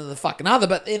dozen of the fucking other.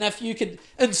 But then if you could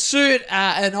insert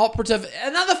an operative,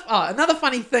 another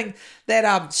funny thing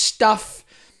that stuff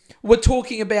we're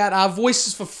talking about,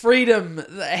 Voices for Freedom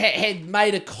had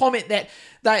made a comment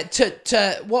that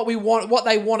to what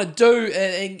they want to do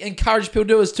and encourage people to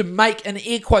do is to make, in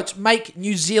air quotes, make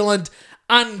New Zealand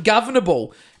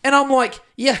ungovernable. And I'm like,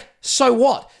 yeah, so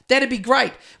what? That'd be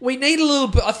great. We need a little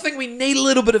bit. I think we need a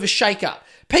little bit of a shake-up.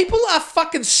 People are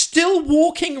fucking still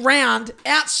walking around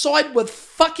outside with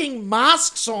fucking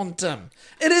masks on, Tim.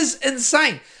 It is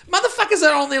insane. Motherfuckers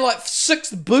are on their, like,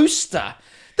 6th booster.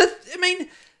 I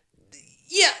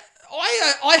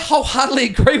wholeheartedly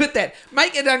agree with that.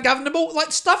 Make it ungovernable.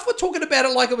 Like, stuff we're talking about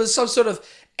it like it was some sort of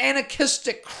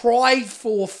anarchistic cry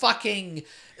for fucking...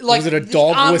 Like, was it a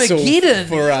dog Armageddon, whistle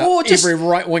for every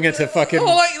right winger to fucking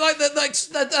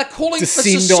they're calling for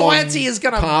society is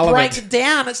going to break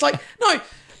down? It's like, no,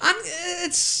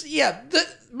 the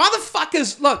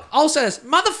motherfuckers, look, I'll say this,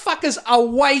 motherfuckers are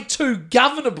way too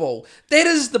governable. That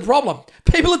is the problem.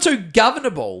 People are too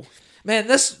governable. Man,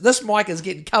 this mic is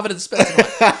getting covered in spit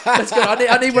tonight. That's good.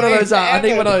 I need one of those. I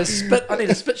need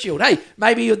a spit shield. Hey,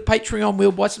 maybe with Patreon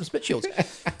we'll buy some spit shields.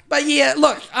 But yeah,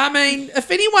 look, I mean,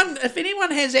 if anyone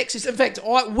has access, in fact,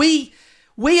 we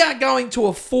are going to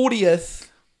a 40th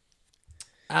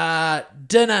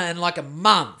dinner in like a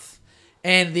month,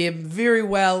 and they're very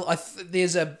well. There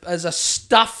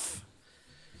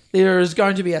is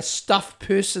going to be a stuffed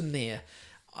person there.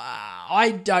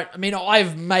 I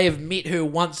may have met her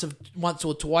once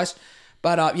or twice,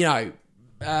 but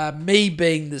me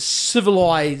being the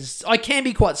civilized, I can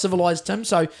be quite civilized, Tim.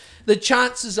 So the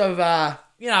chances of I'm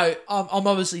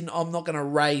not going to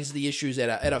raise the issues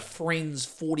at a friend's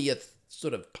 40th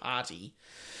sort of party.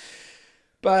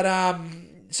 But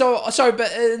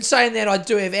but in saying that, I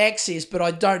do have access, but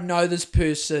I don't know this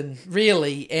person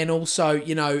really, and also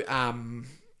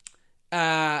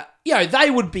they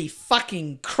would be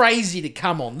fucking crazy to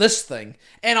come on this thing,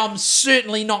 and I'm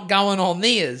certainly not going on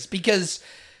theirs, because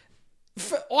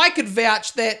I could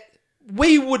vouch that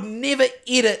we would never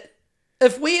edit.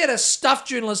 If we had a stuff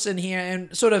journalist in here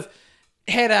and sort of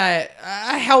had a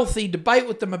healthy debate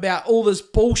with them about all this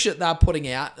bullshit they're putting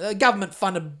out,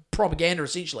 government-funded propaganda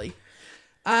essentially,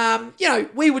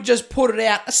 we would just put it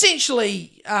out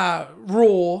essentially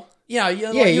raw.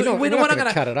 We're not going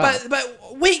to cut it up. But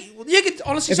you could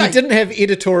honestly say, if you didn't have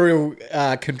editorial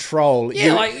control,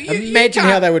 imagine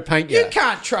how they would paint you. You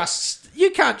can't trust.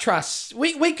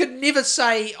 We could never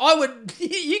say.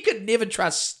 You could never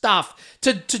trust stuff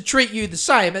to treat you the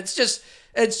same.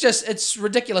 It's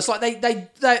ridiculous. Like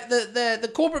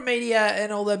the corporate media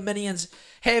and all the minions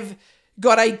have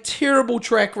got a terrible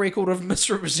track record of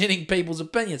misrepresenting people's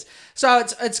opinions. So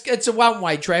it's a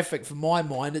one-way traffic for my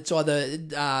mind. It's either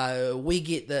we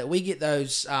get the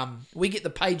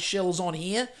paid shills on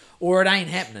here, or it ain't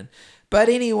happening. But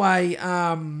anyway,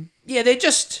 they're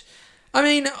just. I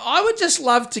mean, I would just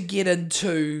love to get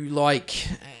into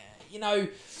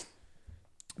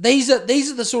these are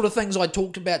the sort of things I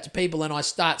talked about to people, and I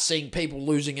start seeing people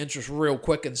losing interest real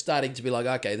quick and starting to be like,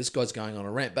 okay, this guy's going on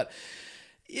a rant, but.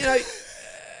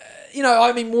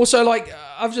 I mean, more so like,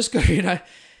 I've just got,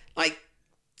 like,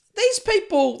 these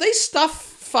people, these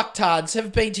stuff fucktards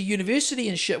have been to university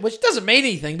and shit, which doesn't mean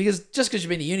anything, because just because you've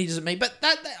been to uni doesn't mean, but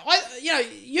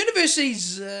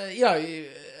universities,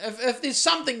 if there's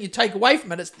something you take away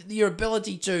from it, it's your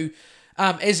ability to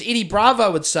as Eddie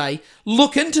Bravo would say,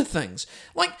 look into things.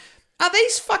 Like, are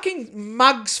these fucking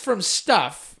mugs from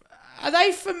Stuff, are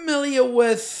they familiar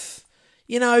with,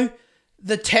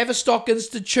 the Tavistock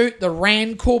Institute, the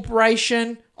Rand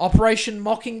Corporation, Operation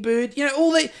Mockingbird?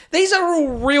 These are all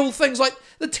real things. Like,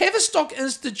 the Tavistock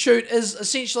Institute is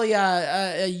essentially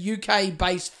a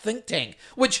UK-based think tank,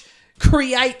 which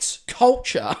creates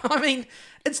culture. I mean,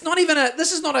 it's not even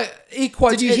this is not a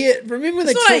equal. Did you hear? Remember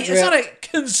they talked about... It's not a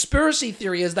conspiracy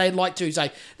theory, as they'd like to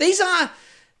say. These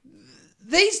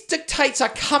dictates are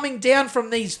coming down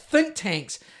from these think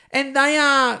tanks, and they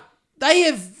have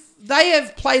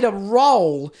played a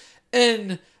role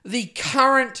in the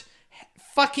current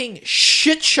fucking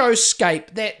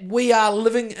shitshowscape that we are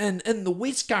living in the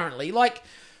West currently. Like,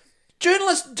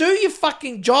 journalists, do your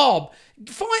fucking job.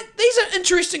 These are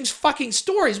interesting fucking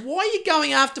stories. Why are you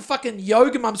going after fucking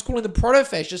yoga mums calling them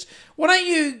proto-fascists? Why don't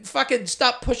you fucking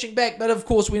start pushing back? But of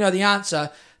course we know the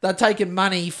answer. They're taking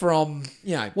money from,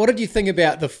 What did you think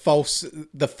about the false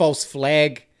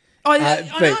flag? I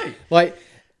know. Like,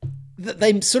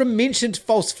 they sort of mentioned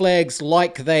false flags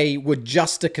like they were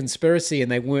just a conspiracy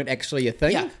and they weren't actually a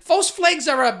thing. Yeah, false flags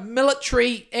are a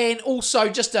military and also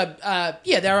just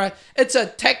it's a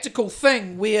tactical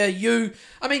thing where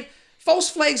false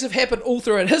flags have happened all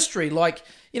throughout history. Like,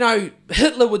 the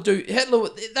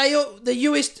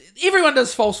US, everyone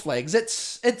does false flags.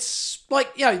 It's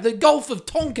like, the Gulf of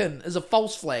Tonkin is a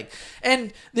false flag.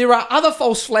 And there are other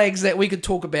false flags that we could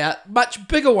talk about, much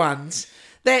bigger ones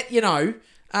that,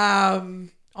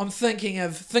 I'm thinking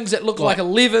of things that look like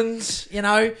 11s,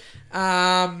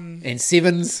 and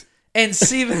sevens.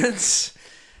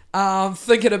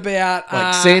 Thinking about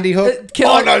like Sandy Hook.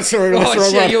 Sorry,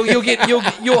 you'll get your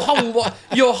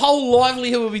whole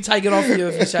livelihood will be taken off you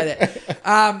if you say that.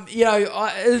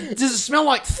 Does it smell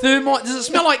like thermite? Does it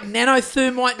smell like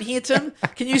nanothermite in here, Tim?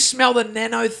 Can you smell the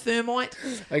nanothermite?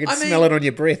 I can smell it on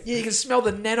your breath. Yeah, you can smell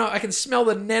I can smell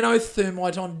the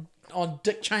nanothermite on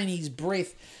Dick Cheney's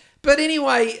breath. But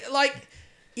anyway, look,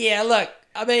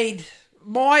 I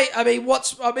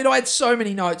had so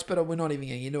many notes, but we're not even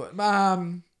getting into it.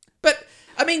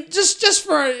 Just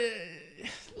for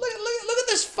look at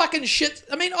this fucking shit.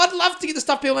 I'd love to get the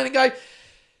Stuff people in and go,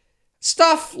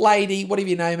 Stuff lady, whatever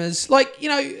your name is, what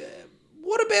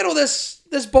about all this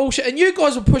bullshit? And you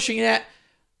guys were pushing it out.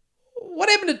 What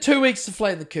happened to 2 weeks to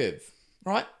flatten the curve,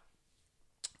 right?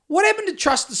 What happened to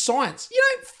trust the science? You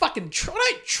don't fucking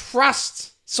don't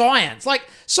trust science. Like,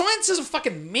 science is a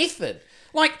fucking method.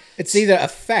 Like, it's either a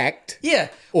fact,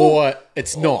 or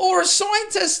it's not. Or a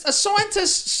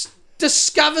scientist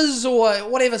discovers or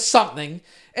whatever something,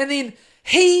 and then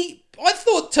I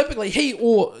thought typically he,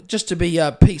 or just to be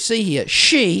PC here,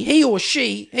 he or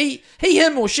she,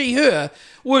 him or she, her,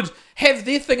 would have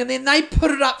their thing, and then they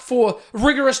put it up for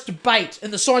rigorous debate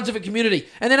in the scientific community,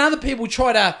 and then other people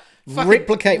try to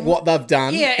replicate what they've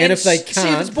done, and if they can't, see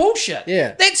if it's bullshit.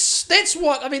 Yeah, that's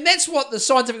what the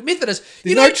scientific method is.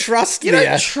 There's no trust there. You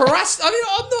don't trust. I'm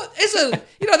not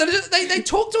they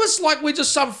talk to us like we're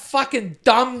just some fucking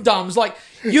dum-dums. Like,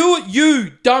 you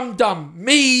dum-dum,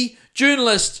 me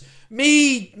journalist,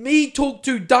 me talk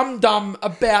to dum-dum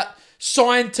about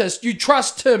scientist. You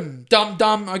trust him,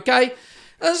 dum-dum, okay?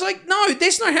 I was like, no,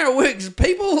 that's not how it works.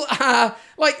 People are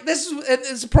like,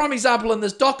 it's a prime example in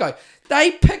this doco.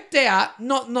 They picked out,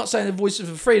 not saying the Voice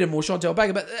of Freedom or Chantal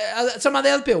Baker, but some of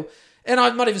the other people, and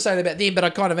I'm not even saying about them, but I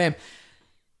kind of am.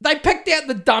 They picked out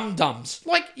the dum-dums.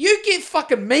 Like, you get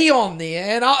fucking me on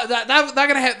there, and I'm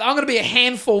gonna be a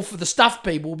handful for the Stuff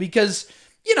people because,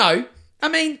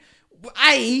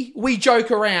 we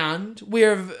joke around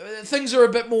where things are a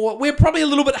bit more... We're probably a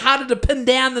little bit harder to pin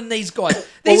down than these guys.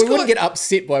 We wouldn't get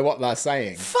upset by what they're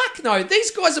saying. Fuck no.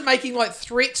 These guys are making,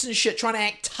 threats and shit, trying to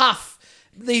act tough.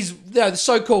 These, the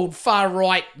so-called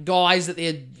far-right guys that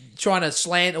they're trying to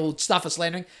slander, or Stuff is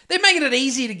slandering, they're making it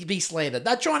easy to be slandered.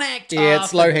 They're trying to act tough. Yeah,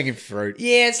 it's low-hanging fruit.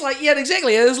 Yeah, it's like, yeah,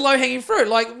 exactly. It is low-hanging fruit.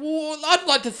 Like, I'd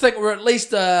like to think we're at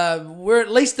least a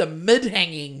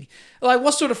mid-hanging... Like,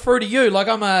 what sort of fruit are you? Like,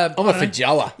 I'm a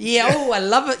feijoa. Yeah, I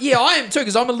love it. Yeah, I am too,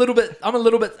 because I can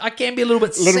be a little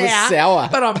bit sour.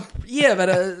 But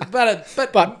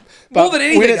but more than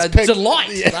anything, a delight.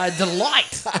 Yeah. A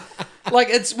delight. Like,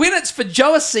 when it's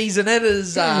feijoa season, it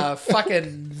is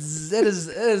it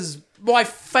is my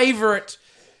favourite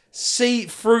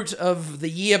fruit of the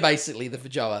year, basically, the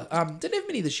feijoa. Didn't have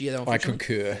many this year, though, I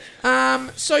concur.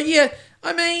 So, yeah,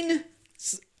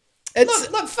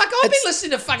 Look, fuck, I've been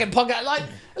listening to fucking podcasts, like,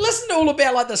 listen to all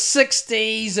about, like, the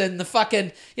 60s and the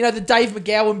fucking, the Dave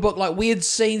McGowan book, like, weird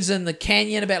scenes in the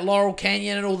canyon, about Laurel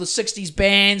Canyon and all the 60s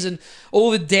bands, and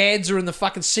all the dads are in the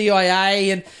fucking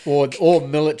CIA and... Or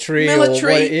military.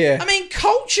 I mean,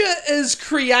 culture is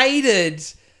created...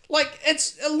 Like,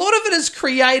 a lot of it is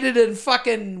created in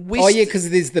fucking West... Oh, yeah, because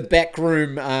there's the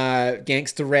backroom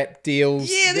gangster rap deals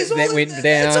that went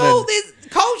down.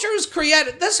 Culture is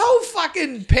created. This whole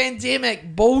fucking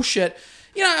pandemic bullshit,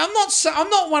 I'm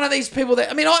not one of these people that...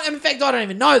 I mean, in fact, I don't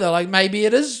even know, though. Like, maybe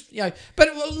it is, But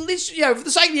let's, for the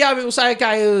sake of the argument, we'll say,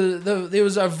 okay, there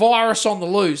was a virus on the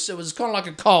loose. It was kind of like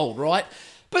a cold, right?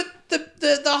 But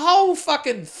the whole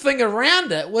fucking thing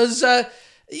around it was...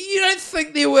 you don't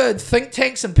think there were think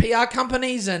tanks and PR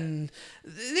companies and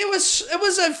it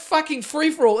was a fucking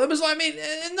free-for-all. It was, I mean,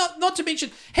 not to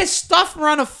mention, has Stuff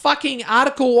run a fucking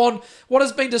article on what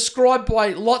has been described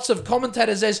by lots of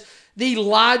commentators as the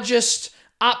largest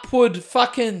upward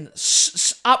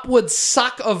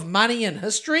suck of money in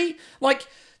history? Like,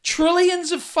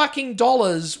 trillions of fucking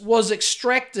dollars was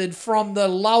extracted from the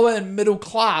lower and middle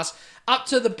class up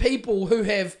to the people who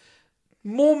have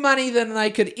more money than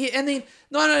they could, and then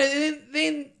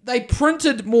then they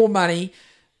printed more money,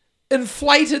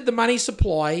 inflated the money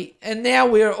supply, and now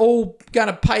we're all going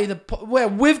to pay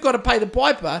we've got to pay the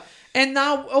piper, and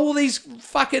now all these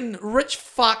fucking rich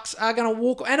fucks are going to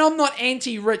walk. And I'm not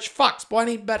anti-rich fucks by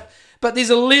any, but there's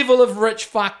a level of rich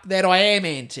fuck that I am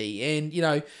anti, and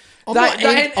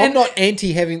I'm not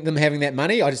anti having that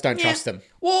money. I just don't trust them.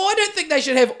 Well, I don't think they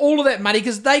should have all of that money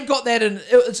because they got that in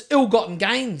it's ill-gotten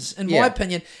gains, in my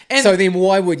opinion. And so then,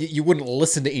 why would you wouldn't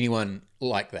listen to anyone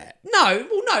like that? No,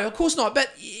 of course not.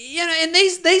 But and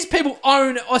these people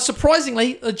own.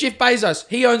 Surprisingly, Jeff Bezos,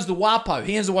 he owns the WAPO.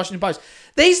 He owns the Washington Post.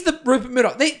 The Rupert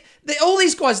Murdoch. All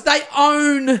these guys, they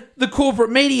own the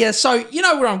corporate media. So you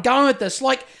know where I'm going with this.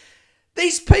 Like,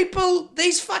 these people,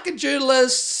 these fucking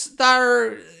journalists,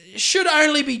 should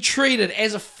only be treated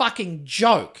as a fucking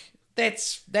joke.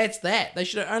 That's that. They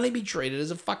should only be treated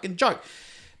as a fucking joke.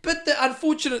 But the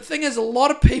unfortunate thing is, a lot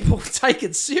of people take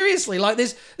it seriously. Like,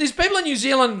 there's people in New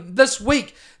Zealand this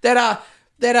week that are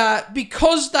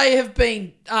because they have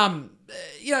been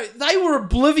they were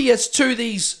oblivious to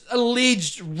these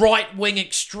alleged right-wing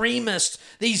extremists,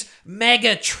 these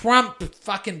MAGA Trump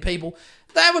fucking people.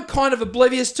 They were kind of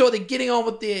oblivious to it.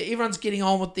 Everyone's getting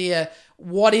on with their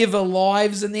whatever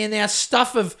lives, and then our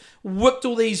stuff have whipped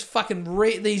all these fucking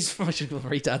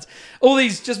retards, all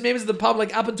these just members of the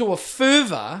public up into a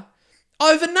fervour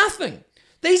over nothing.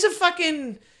 These are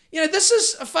fucking, it's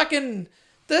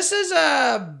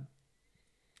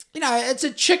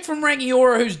a chick from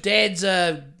Rangiora whose dad's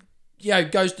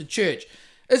goes to church.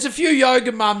 It's a few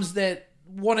yoga mums that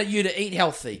wanted you to eat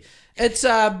healthy. It's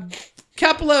a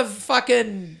couple of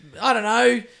fucking, I don't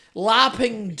know,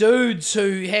 LARPing dudes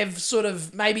who have sort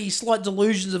of maybe slight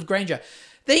delusions of grandeur.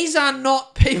 These are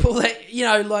not people that,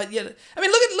 I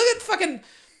mean,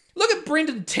 look at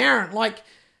Brendan Tarrant. Like,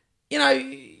 they're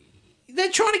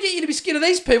trying to get you to be scared of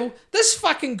these people. This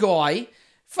fucking guy,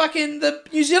 the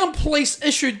New Zealand police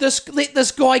let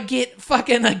this guy get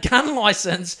fucking a gun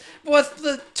license with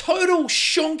the total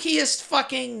shonkiest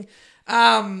fucking,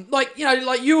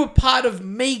 you were part of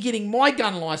me getting my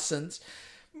gun license.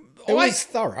 It was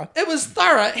thorough. It was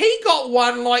thorough. He got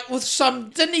one like with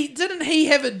some. Didn't he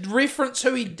have a reference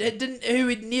who he'd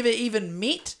never even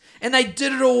met, and they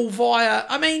did it all via.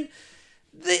 I mean,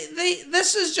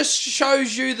 this is just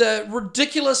shows you the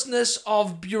ridiculousness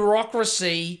of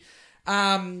bureaucracy,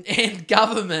 and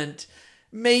government.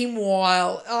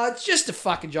 Meanwhile, it's just a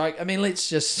fucking joke. I mean, let's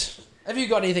just. Have you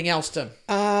got anything else, Tim?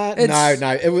 No.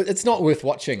 It's not worth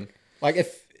watching. Like,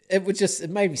 if. It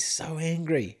made me so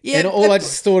angry. Yeah, and all I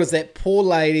just thought is that poor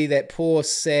lady, that poor,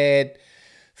 sad,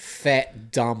 fat,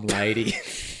 dumb lady.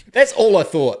 That's all I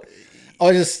thought.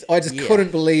 I just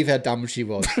couldn't believe how dumb she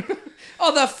was.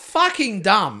 Oh, they're fucking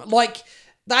dumb. Like,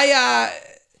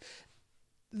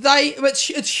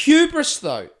 it's hubris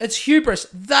though. It's hubris.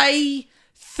 They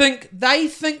think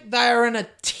they're in a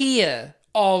tier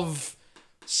of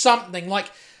something.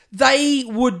 Like, they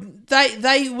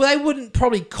wouldn't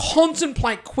probably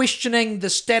contemplate questioning the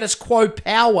status quo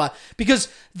power because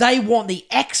they want the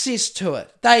access to it.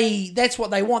 That's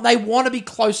what they want. They want to be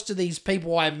close to these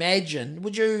people, I imagine.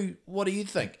 What do you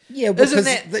think? Yeah, because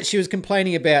that she was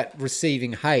complaining about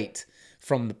receiving hate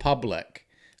from the public.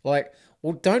 Like,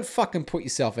 well, don't fucking put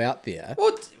yourself out there.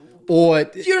 Or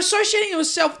you're associating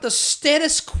yourself with the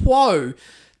status quo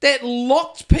that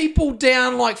locked people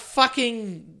down like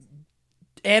fucking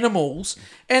animals,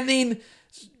 and then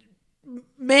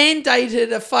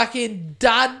mandated a fucking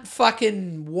dud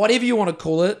fucking whatever you want to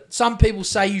call it. Some people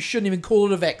say you shouldn't even call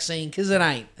it a vaccine because it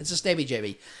ain't. It's a stabby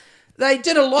jabby. They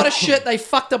did a lot of shit. They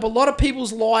fucked up a lot of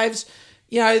people's lives.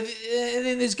 You know, and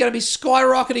then there's going to be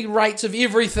skyrocketing rates of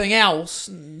everything else.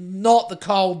 Not the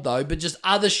cold, though, but just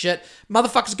other shit.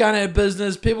 Motherfuckers going out of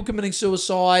business. People committing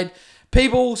suicide.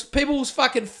 People's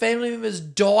fucking family members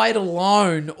died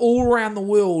alone all around the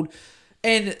world.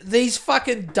 And these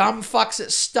fucking dumb fucks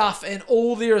at Stuff and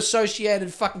all their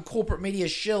associated fucking corporate media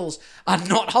shills are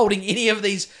not holding any of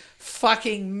these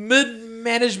fucking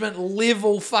mid-management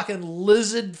level fucking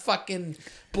lizard fucking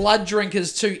blood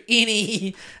drinkers to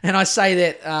any, and I say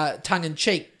that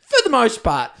tongue-in-cheek, for the most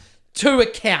part, to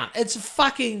account. It's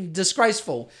fucking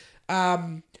disgraceful.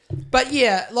 But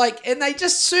yeah, like, and they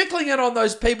just circling it on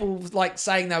those people, like,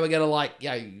 saying they were going to, like, you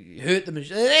know, hurt them.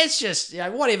 That's just, you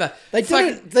know, whatever. They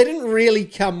didn't really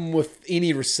come with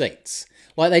any receipts.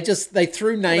 Like, they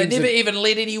threw names. They never even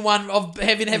let anyone have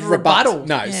a rebuttal.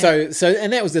 No, yeah. So,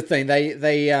 and that was the thing.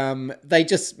 They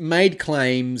just made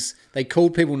claims. They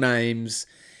called people names.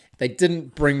 They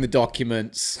didn't bring the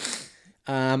documents.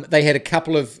 They had a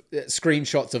couple of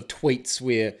screenshots of tweets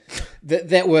where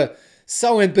that were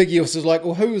so ambiguous. It was like,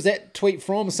 well, who was that tweet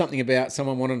from? Something about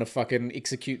someone wanting to fucking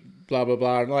execute blah blah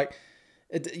blah. And like,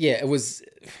 it was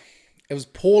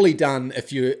poorly done.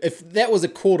 If that was a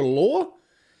court of law,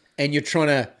 and you're trying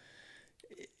to,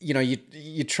 you know,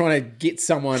 you're trying to get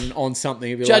someone on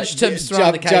something. Judge Tim's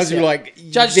throwing the case out.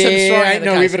 Judge Tim's throwing ain't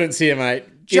no evidence here, mate.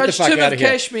 Judge Tim of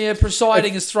Kashmir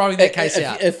presiding is throwing that case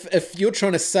out. If you're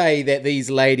trying to say that these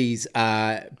ladies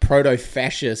are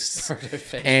proto-fascists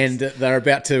and they're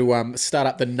about to start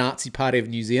up the Nazi Party of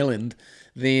New Zealand,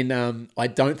 then I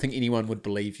don't think anyone would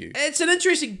believe you. It's an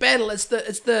interesting battle. It's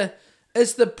the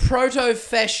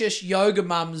proto-fascist yoga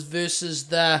mums versus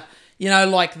the, you know,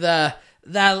 like the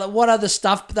what other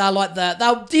stuff? They're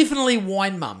definitely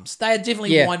wine mums. They are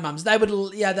definitely wine mums. They're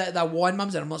wine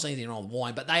mums, and I'm not saying anything wrong with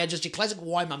wine, but they are just your classic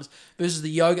wine mums versus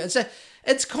the yoga.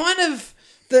 It's kind of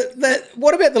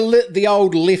what about the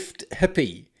old left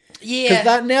hippie? Yeah,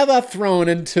 because now they're thrown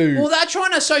into. Well, they're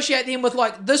trying to associate them with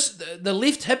like this. The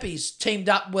left hippies teamed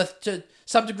up with to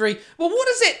some degree. Well, what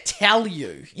does that tell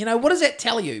you? You know, what does that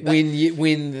tell you? But,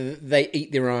 when they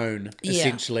eat their own,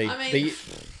 essentially. I mean,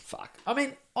 fuck. I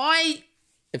mean,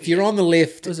 if you're on the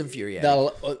left, it was infuriating.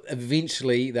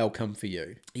 They'll come for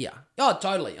you. Yeah. Oh,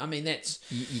 totally. I mean, that's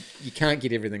you can't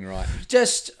get everything right.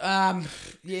 Just they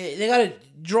got to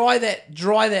dry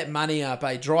that money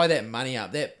up. Dry that money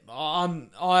up. That I'm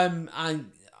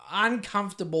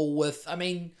uncomfortable with. I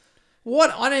mean,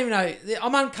 what I don't even know.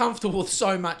 I'm uncomfortable with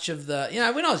so much of the. You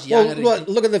know, when I was young. Well,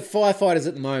 look at the firefighters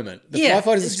at the moment. The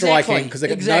firefighters are striking because they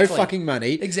got no fucking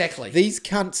money. Exactly. These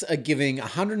cunts are giving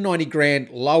 190 grand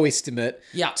low estimate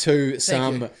to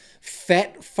some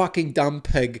fat fucking dumb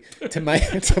pig to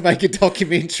make a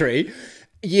documentary.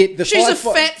 Yet she's a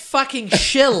fat fucking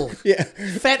shill. Yeah,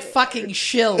 fat fucking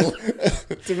shill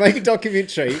to make a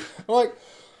documentary. Like.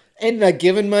 And they're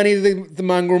giving money to the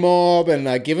mongrel mob, and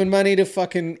they're giving money to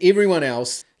fucking everyone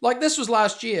else. Like this was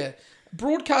last year.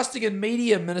 Broadcasting and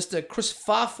Media Minister Chris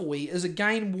Farfoy is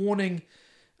again warning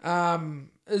the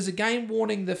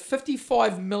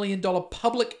 $55 million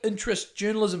public interest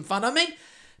journalism fund. I mean,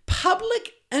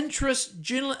 public interest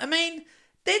journalism. I mean,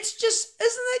 that's just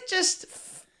isn't it just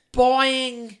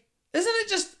buying? Isn't it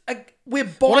just we're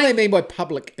buying? What do they mean by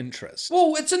public interest?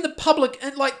 Well, it's in the public,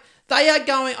 and like they are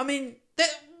going. I mean that.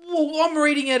 Well, I'm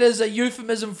reading it as a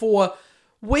euphemism for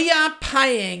we are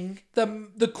paying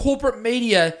the corporate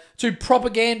media to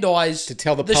propagandize to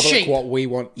tell the public sheep. What we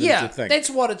want them to think. That's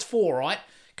what it's for, right?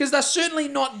 Because they're certainly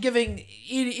not giving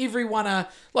everyone a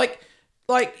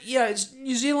it's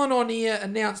New Zealand On Air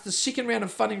announced the second round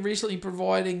of funding recently,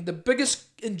 providing the biggest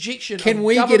injection. Can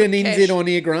we get an NZ On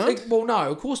Air grant? Well, no,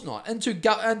 of course not. Into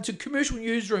commercial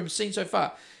newsrooms seen so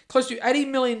far. Close to $80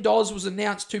 million was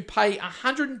announced to pay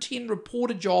 110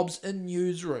 reporter jobs in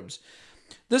newsrooms.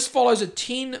 This follows a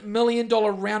 $10 million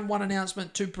round one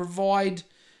announcement to provide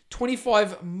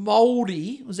 25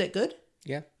 moldy. Was that good?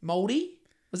 Yeah. Moldy?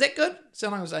 Was that good?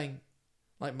 Sound like I was saying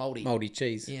like moldy. Moldy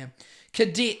cheese. Yeah.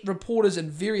 Cadet reporters in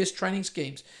various training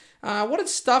schemes. What did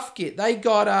Stuff get? They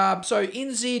got,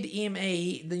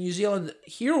 NZME, the New Zealand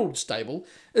Herald stable,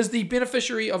 is the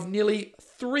beneficiary of nearly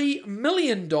 $3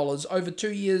 million over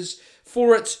 2 years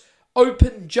for its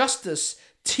Open Justice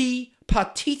Te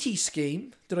Patiti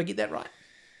scheme. Did I get that right?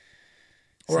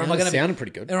 Sounded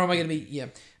pretty good. Or am I going to be, yeah.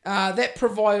 That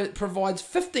provides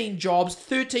 15 jobs,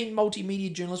 13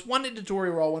 multimedia journalists, 1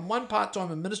 editorial role, and 1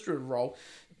 part-time administrative role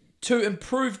to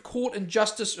improve court and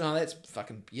justice. Oh, that's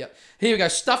fucking yeah. Here we go.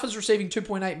 Stuff is receiving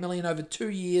 2.8 million over 2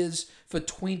 years for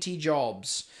 20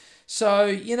 jobs.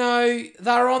 So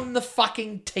they're on the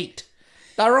fucking teat.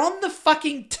 They're on the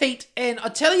fucking teat, and I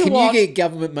tell you what. Can you get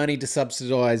government money to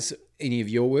subsidise any of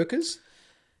your workers?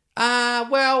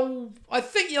 Well, I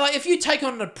think if you take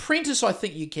on an apprentice, I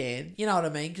think you can. You know what I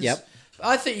mean? 'Cause yep.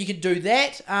 I think you can do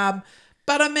that.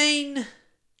 But I mean,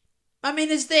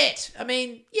 is that? I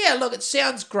mean, yeah. Look, it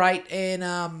sounds great,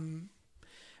 and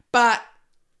but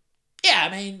yeah,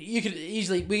 I mean, you could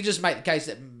easily we just make the case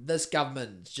that this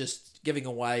government's just giving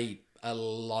away a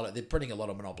lot of. They're printing a lot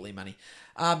of monopoly money.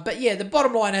 But yeah, the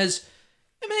bottom line is,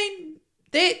 I mean,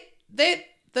 that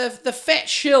the fat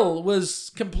shill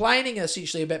was complaining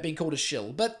essentially about being called a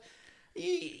shill, but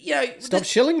stop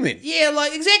shilling then. Yeah,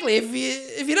 like exactly. If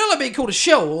you don't like being called a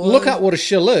shill, look up what a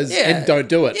shill is and don't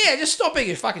do it. Yeah, just stop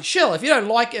being a fucking shill. If you don't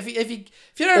like if you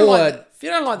don't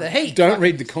like the heat, don't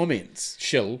read the comments.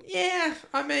 Shill. Yeah,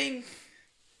 I mean,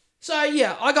 so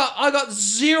yeah, I got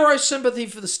zero sympathy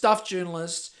for the stuff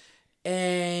journalists,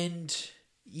 and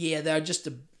yeah, they're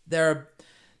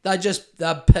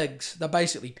pigs. They're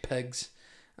basically pigs.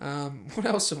 What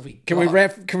else have we got? Can we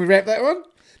wrap that one?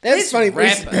 That's funny.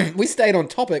 We stayed on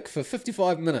topic for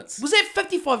 55 minutes. Was that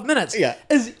 55 minutes? Yeah.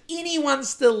 Is anyone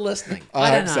still listening?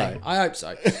 I don't know. So. I hope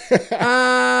so.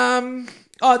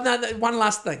 Oh no! One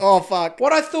last thing. Oh fuck!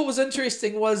 What I thought was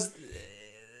interesting was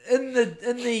in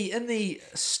the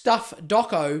stuff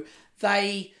doco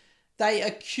they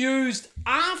accused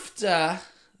after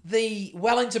the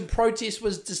Wellington protest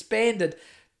was disbanded.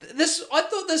 I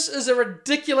thought this is a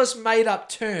ridiculous made up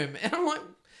term, and I'm like.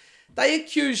 They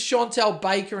accused Chantal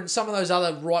Baker and some of those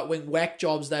other right-wing whack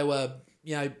jobs they were,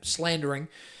 slandering.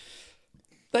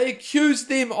 They accused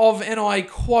them of, and I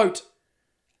quote,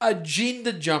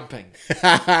 agenda jumping.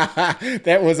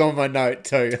 That was on my note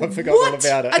too. I forgot all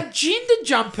about it. Agenda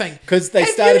jumping? Because they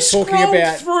started talking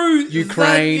about through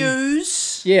Ukraine. The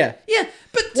news? Yeah. Yeah.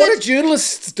 But what do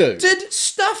journalists do? Did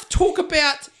stuff talk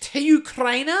about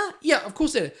Ukraine? Yeah, of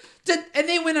course they did. And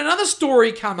then when another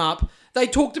story come up, they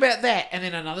talked about that, and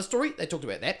then another story, they talked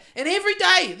about that. And every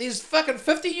day, there's fucking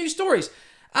 50 new stories.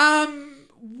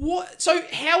 What? So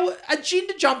how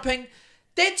agenda jumping?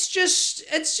 That's just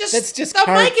they're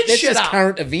making shit up.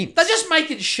 Current events. They're just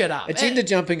making shit up. Agenda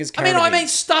jumping is current I mean,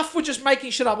 events. stuff were just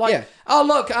making shit up. Like, oh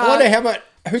look, I wonder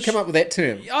who came up with that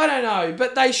term. I don't know,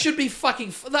 but they should be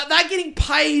fucking. They're getting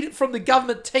paid from the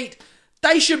government teat.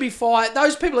 They should be fired.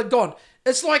 Those people are gone.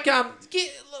 It's like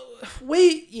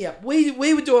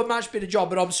we would do a much better job,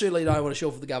 but I'm certainly don't want to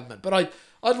shill for the government. But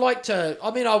I'd like to.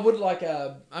 I mean, I would like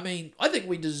a. I mean, I think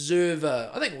we deserve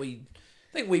a. I think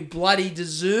we bloody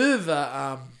deserve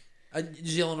a New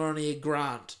Zealand on Air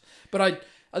grant. But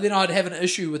then I'd have an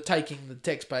issue with taking the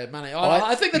taxpayer money.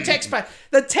 I think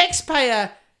the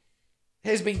taxpayer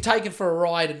has been taken for a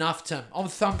ride enough, Tim. I'm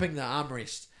thumping the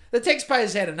armrest. The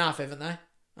taxpayers had enough, haven't they?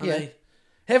 I mean,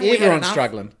 haven't we had enough? Everyone's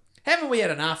struggling. Haven't we had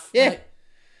enough? Yeah. Mate?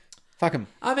 Fuck them.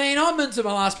 I mean, I'm into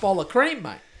my last bowl of cream,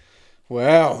 mate.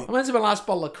 Wow. I'm into my last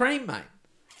bottle of cream, mate.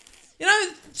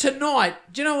 Tonight,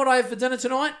 do you know what I have for dinner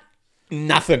tonight?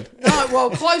 Nothing. No, well,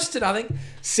 close to nothing.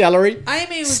 Celery,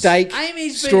 steak,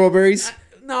 strawberries.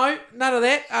 No, none of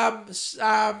that.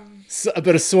 A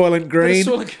bit of Soylent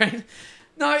Green.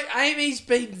 No, Amy's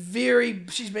been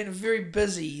she's been a very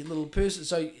busy little person.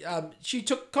 So she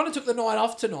took the night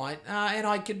off tonight, and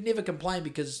I could never complain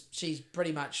because she's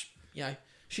pretty much,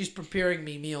 she's preparing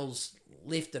me meals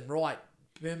left and right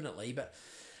permanently. But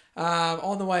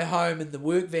on the way home in the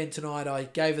work van tonight, I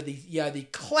gave her the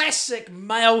classic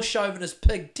male chauvinist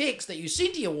pig text that you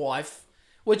send to your wife,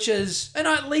 which is, and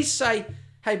I at least say,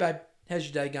 "Hey babe, how's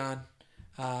your day going?"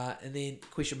 And then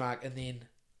question mark, and then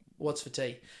what's for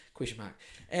tea? Question mark.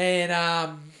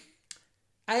 And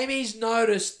Amy's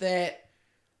noticed that,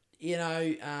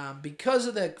 because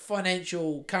of the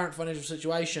current financial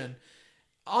situation,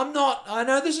 I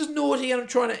know this is naughty and I'm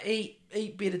trying to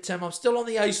eat better, Tim. I'm still on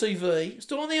the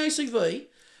ACV.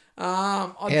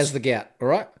 How's the gout? All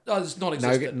right? Oh, it's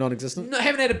non-existent. Non-existent? No,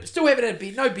 still haven't had a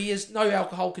beer. No beers, no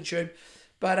alcohol consumed.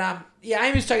 But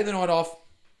Amy's taking the night off.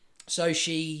 So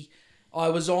I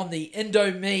was on the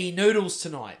Indomie noodles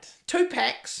tonight. 2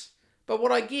 packs. But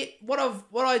what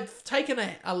I've taken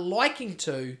a liking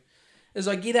to is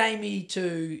I get Amy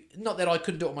to, not that I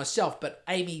couldn't do it myself, but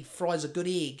Amy fries a good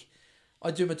egg.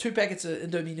 I do my 2 packets of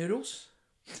Indomie noodles.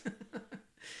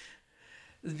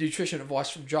 The nutrition advice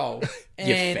from Joel.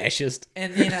 You fascist.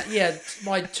 And then,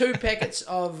 my 2 packets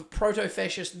of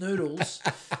proto-fascist noodles.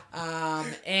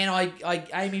 And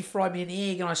Amy fried me an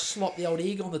egg and I slopped the old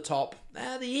egg on the top.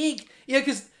 The egg,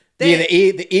 because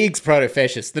the egg's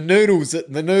proto-fascist. The noodle is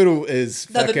no,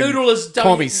 the fucking noodle is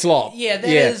commie slop. Yeah,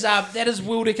 that is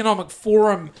World Economic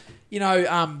Forum.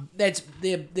 That's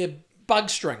they're bug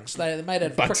strings. They're made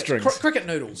of cricket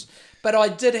noodles. But I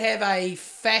did have a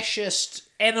fascist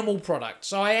animal product,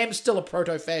 so I am still a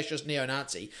proto-fascist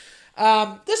neo-Nazi.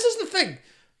 This is the thing.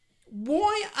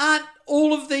 Why aren't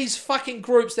all of these fucking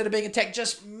groups that are being attacked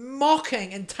just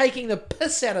mocking and taking the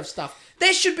piss out of stuff?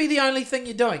 That should be the only thing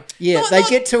you're doing. Yeah, they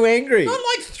get too angry. Not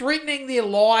like threatening their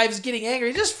lives, getting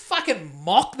angry. Just fucking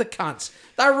mock the cunts.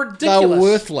 They're ridiculous. They're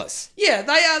worthless. Yeah,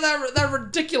 they are. They're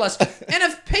ridiculous. And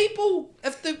if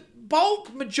the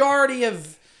bulk majority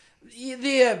of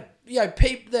the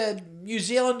New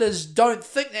Zealanders don't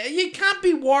think that, you can't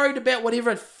be worried about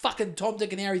whatever fucking Tom,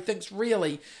 Dick and Harry thinks,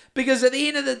 really. Because at the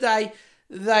end of the day,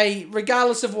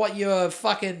 regardless of what your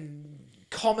fucking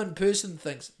common person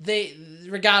thinks,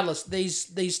 regardless,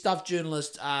 these stuff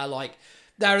journalists are like,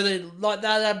 they're low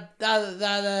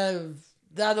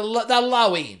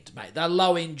end, mate. They're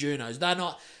low end journos. They're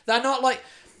not like,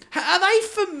 are they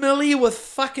familiar with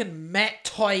fucking Matt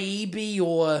Taibbi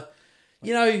or,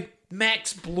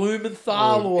 Max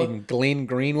Blumenthal or Glenn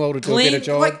Greenwald to do a better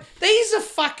job? Like, these are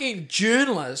fucking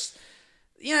journalists.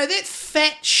 That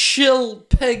fat shill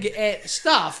pig at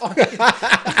stuff.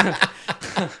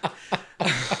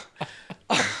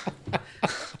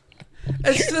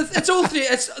 This is all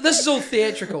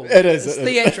theatrical. It is. It's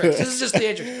theatrics. This is just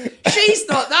theatrics.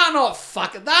 They're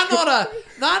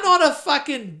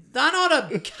not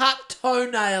a cut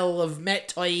toenail of Matt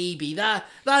Taibbi. They're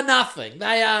nothing.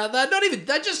 They're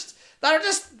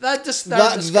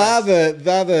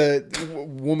the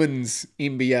women's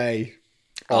NBA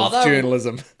of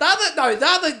journalism. They're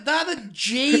the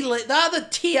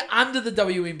tier under the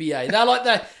WNBA. They're like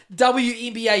the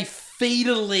WNBA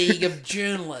feeder league of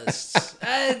journalists.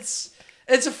 It's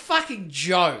a fucking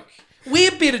joke.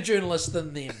 We're better journalists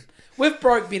than them. We've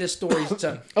broke better stories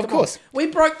too. Of course. We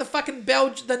broke the fucking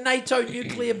the NATO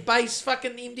nuclear base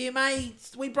fucking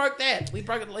MDMA. We broke that. We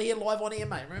broke it here live on air,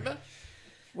 mate. Remember?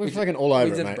 We're fucking all over it,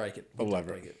 mate. We didn't break it. All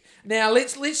over it. Now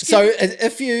let's. So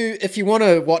if you want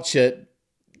to watch it,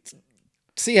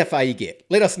 see how far you get.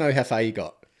 Let us know how far you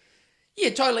got.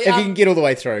 Yeah, totally. If you can get all the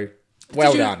way through,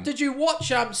 well done. Did you watch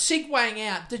segueing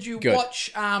out? Did you Good.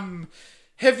 watch?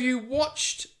 Have you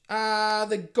watched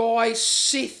the guy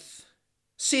Seth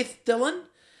Dillon?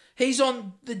 He's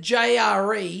on the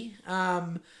JRE.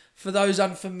 For those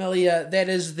unfamiliar, that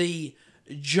is the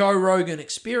Joe Rogan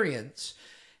Experience.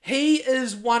 He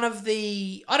is one of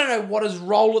the, I don't know what his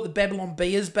role at the Babylon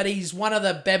Bee is, but he's one of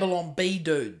the Babylon Bee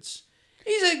dudes.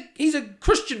 He's a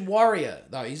Christian warrior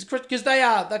though. Because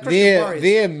they're Christian warriors.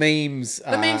 Their memes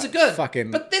are good.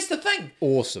 Fucking but that's the thing.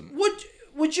 Awesome.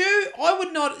 Would you? I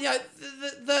would not.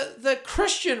 The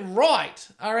Christian right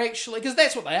are actually, because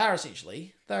that's what they are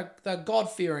essentially. They're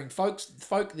God-fearing folk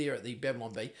there at the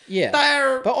Babylon Bee. Yeah.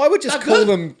 But I would just call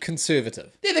them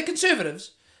conservative. Yeah, they're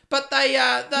conservatives. But they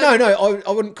are...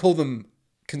 I wouldn't call them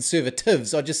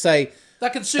conservatives. I'd just say they're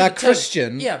conservative. They're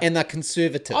Christian and they're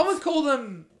conservative. I would call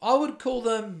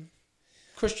them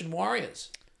Christian warriors.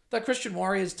 They're Christian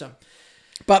warriors, Tim.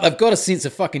 But they've got a sense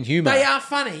of fucking humour. They are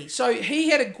funny. So he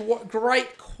had a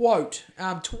great quote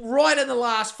right in the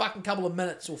last fucking couple of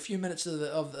minutes or few minutes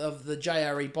of the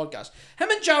JRE podcast. Him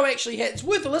and Joe actually had... It's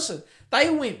worth a listen. They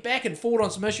went back and forth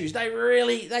on some issues. But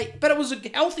it was a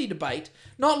healthy debate.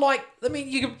 Not like... I mean,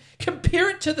 you can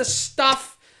compare it to the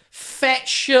stuff fat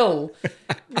shill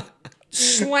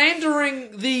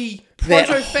slandering the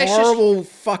proto-fascist... That horrible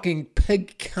fucking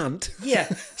pig cunt. Yeah.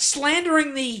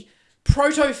 Slandering the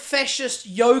proto-fascist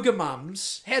yoga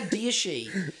mums. How dare she?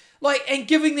 And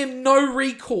giving them no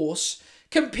recourse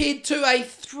compared to a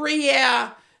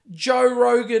 3-hour Joe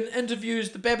Rogan interviews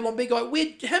the Babylon Bee guy, where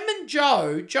him and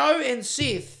Joe and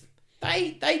Seth,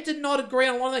 they did not agree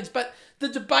on a lot of things, but the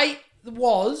debate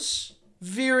was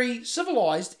very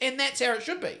civilized, and that's how it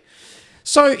should be.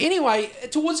 So anyway,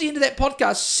 towards the end of that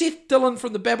podcast, Seth Dillon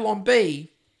from the Babylon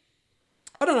Bee,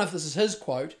 I don't know if this is his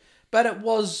quote, but it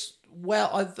was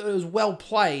I thought it was well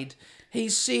played. He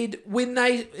said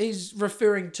he's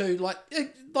referring to like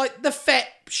the fat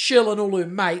shill and all her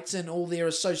mates and all their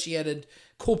associated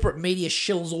corporate media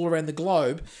shills all around the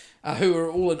globe, who are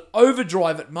all in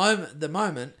overdrive at the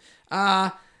moment.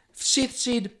 Seth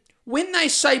said, when they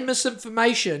say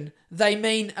misinformation, they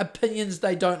mean opinions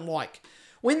they don't like.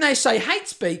 When they say hate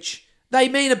speech, they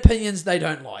mean opinions they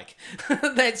don't like.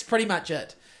 That's pretty much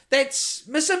it.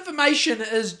 Misinformation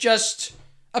is just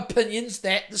opinions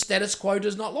that the status quo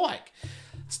does not like.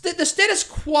 The status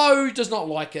quo does not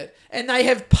like it, and they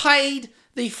have paid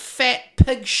the fat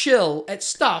pig shill at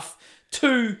stuff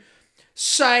to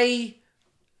say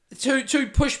to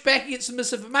push back against the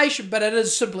misinformation, but it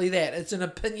is simply that. It's an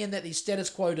opinion that the status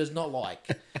quo does not like.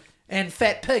 And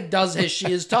Fat Pig does as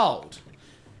she is told.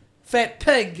 Fat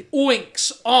Pig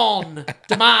oinks on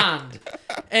demand.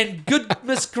 And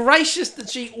goodness gracious did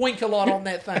she oink a lot on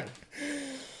that thing.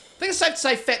 I think it's safe to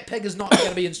say Fat Pig is not going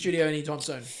to be in studio anytime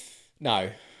soon. No.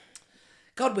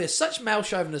 God, we're such male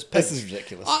chauvinist pigs. This is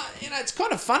ridiculous. It's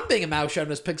kind of fun being a male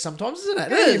chauvinist pig sometimes, isn't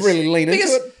it? It is. You really lean into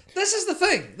it. This is the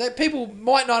thing that people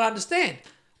might not understand.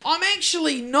 I'm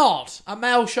actually not a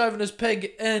male chauvinist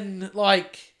pig in,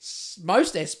 like,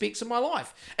 most aspects of my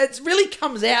life. It really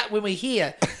comes out when we're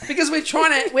here because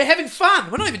we're having fun.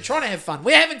 We're not even trying to have fun.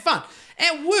 We're having fun.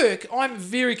 At work, I'm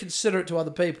very considerate to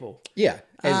other people. Yeah.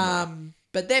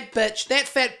 But that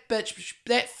fat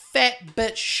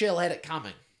bitch, she'll had it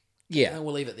coming. Yeah. And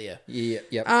we'll leave it there.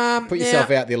 Yeah. Put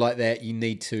yourself out there like that. You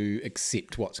need to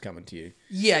accept what's coming to you.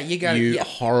 Yeah, you go. You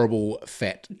horrible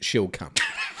fat shill cunt.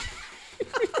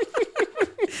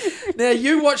 Now,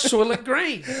 you watched Soylent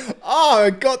Green. Oh,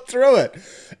 I got through it.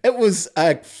 It was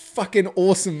a fucking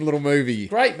awesome little movie.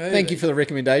 Great movie. Thank you for the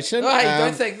recommendation. Oh, hey,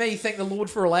 don't thank me. Thank the Lord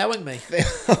for allowing me.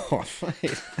 Oh,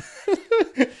 mate.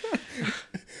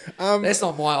 That's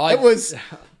not my... It was...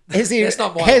 Has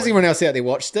anyone else out there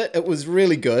watched it? It was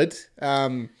really good.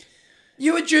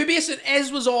 You were dubious, and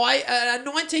as was I. A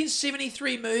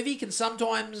 1973 movie can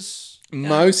sometimes...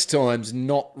 most times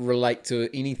not relate to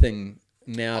anything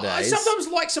nowadays. I sometimes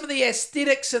like some of the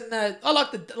aesthetics and I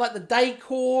like the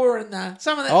decor and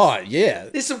some of the... Oh, yeah.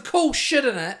 There's some cool shit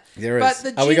in it. There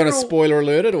is. Are we going to spoiler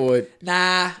alert it or...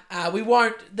 Nah, we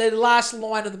won't. The last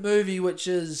line of the movie, which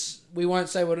is... We won't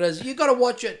say what it is. You got to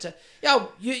watch it to...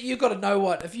 You got to know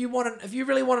what... If you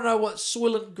really want to know what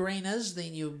Soylent Green is,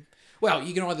 then you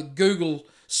can either Google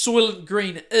Soylent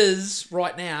Green is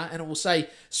right now, and it will say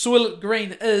Soylent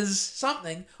Green is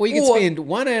something. Or you can spend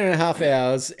 1.5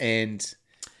 hours and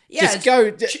just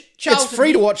go... it's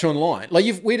free to watch online.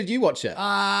 Like, where did you watch it?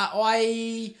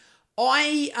 I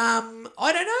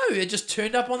don't know. It just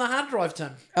turned up on the hard drive,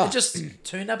 Tim. Oh. It just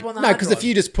turned up on the hard drive. No, because if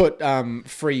you just put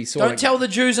free Soylent... Don't tell the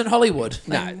Jews in Hollywood.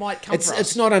 They might come for us.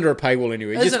 It's not under a paywall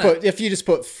anyway. If you just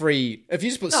put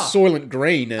Soylent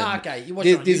Green in, you watch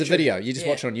it on there's YouTube. a video. You just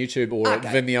watch it on YouTube or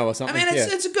Vimeo or something. I mean,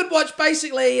 it's a good watch.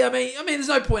 Basically, I mean, there's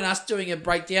no point us doing a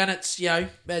breakdown. It's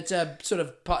it's a sort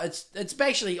of it's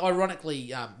basically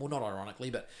ironically, not ironically,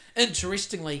 but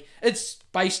interestingly, it's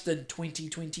based in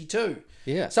 2022.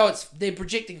 Yeah. So they're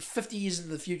projecting 50 years into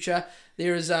the future.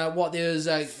 There is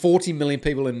 40 million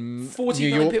people in 40 New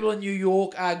million York. people in New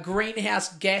York.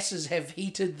 Greenhouse gases have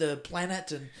heated the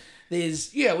planet, and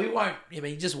there's we won't. I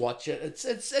mean, just watch it. It's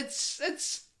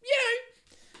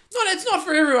not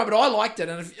for everyone, but I liked it,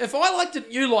 and if I liked it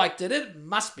and you liked it, it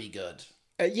must be good.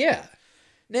 Yeah.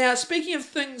 Now, speaking of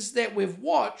things that we've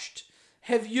watched.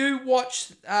 Have you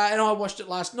watched, and I watched it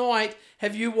last night,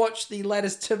 have you watched the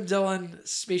latest Tim Dillon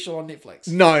special on Netflix?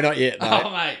 No, not yet. No.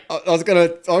 Oh, mate. I was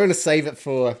gonna save it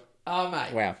for... Oh,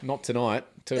 mate. Wow, not tonight.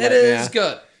 It is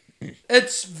good.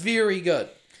 It's very good.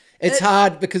 It's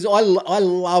hard because I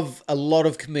love a lot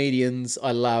of comedians.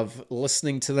 I love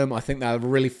listening to them. I think they're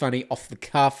really funny off the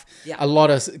cuff. Yeah. A lot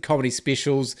of comedy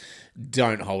specials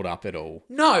don't hold up at all.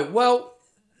 No, well...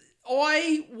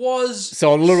 I was...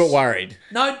 So I'm a little bit worried.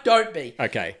 No, don't be.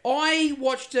 Okay. I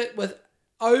watched it with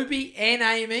Obi and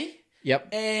Amy. Yep.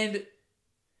 And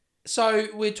so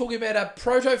we're talking about a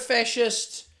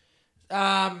proto-fascist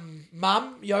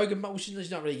mum, yoga mum. Well, she's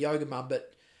not really a yoga mum,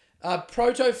 but a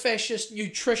proto-fascist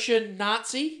nutrition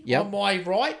Nazi on my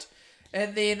right.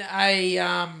 And then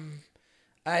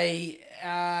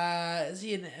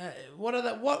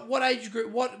what age group,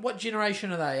 what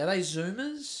generation are they? Are they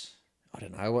Zoomers? I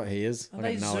don't know what he is. I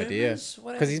have no Zoomers? idea.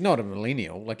 Because he's not a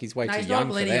millennial. Like, he's way too young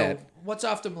for that. What's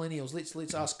after millennials?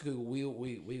 Let's ask Google.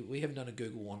 We haven't done a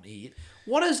Google one yet.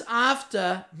 What is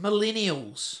after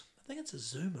millennials? I think it's a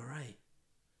Zoomer,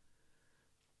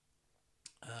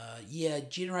 eh?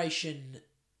 Generation...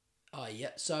 Oh,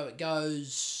 yeah. So it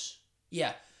goes...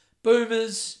 Yeah.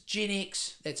 Boomers, Gen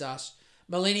X, that's us.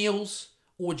 Millennials,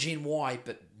 or Gen Y,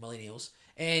 but millennials.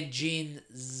 And Gen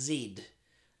Z.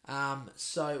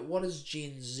 So what is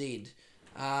Gen Z?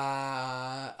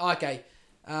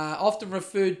 Often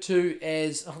referred to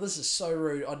as... Oh, this is so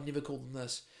rude. I'd never call them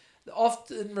this.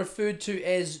 Often referred to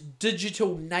as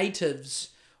digital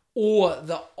natives or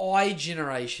the I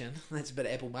generation. That's a bit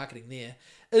of Apple marketing there.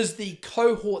 Is the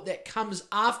cohort that comes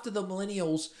after the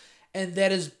millennials and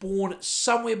that is born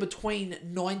somewhere between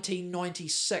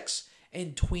 1996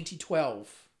 and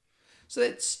 2012. So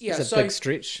that's... Yeah, it's a big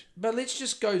stretch. But let's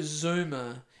just go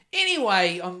Zoomer.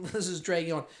 Anyway, this is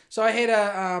dragging on. So I had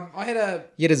a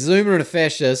You had a Zoomer and a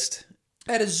fascist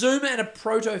Zoomer and a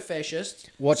proto-fascist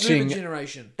watching Zoomer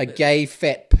generation. a gay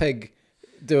fat pig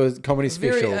do a comedy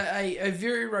special. A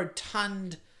very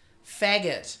rotund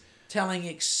faggot telling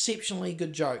exceptionally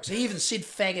good jokes. He even said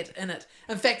faggot in it.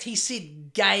 In fact, he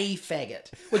said gay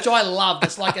faggot, which I loved.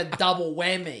 It's like a double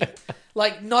whammy.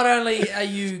 Like, not only are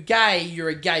you gay, you're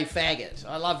a gay faggot.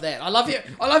 I love that. I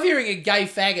love hearing a gay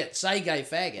faggot say gay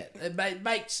faggot. It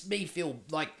makes me feel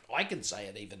like I can say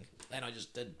it even. And I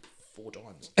just did 4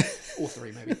 times. Or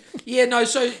 3 maybe. I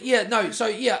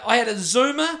had a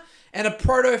Zoomer and a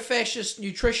proto-fascist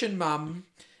nutrition mum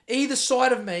either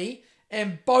side of me,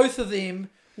 and both of them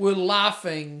were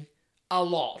laughing a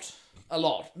lot.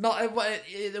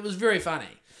 It was very funny.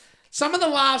 Some of the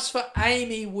laughs for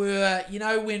Amy were,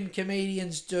 when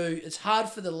comedians do, it's hard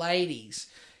for the ladies,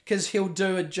 because he'll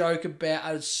do a joke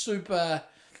about a super,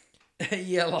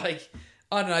 I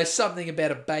don't know, something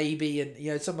about a baby,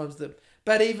 and, sometimes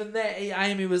but even that,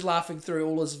 Amy was laughing through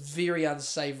all his very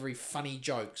unsavory, funny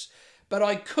jokes. But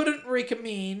I couldn't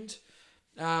recommend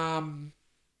Tim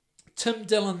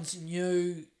Dillon's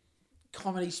new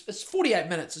comedy. It's 48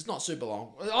 minutes. It's not super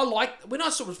long. When I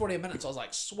saw it was 48 minutes, I was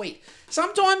like, sweet.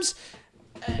 Sometimes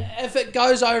if it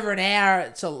goes over an hour,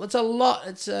 it's a lot.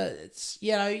 It's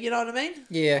you know what I mean?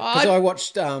 Yeah, because I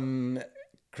watched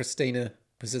Christina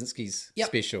Pazinski's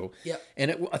special. Yep.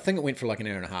 And I think it went for like an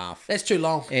hour and a half. That's too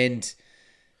long. And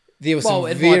there were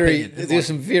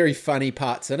some very funny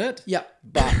parts in it. Yep.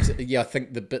 But I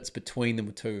think the bits between them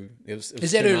were too. Is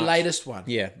that her latest one?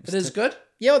 Yeah. It is good?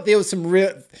 Yeah, there was some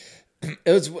real.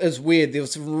 It was weird. There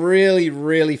was some really,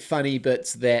 really funny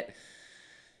bits that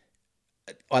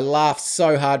I laughed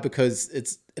so hard because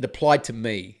it applied to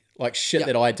me, like shit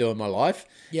that I do in my life.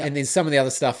 Yeah. And then some of the other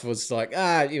stuff was like,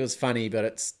 it was funny, but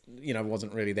it's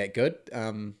wasn't really that good. I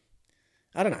don't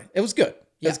know. It was good.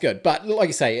 It was good. But like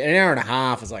you say, an hour and a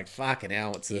half is like fucking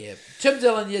hell. Tim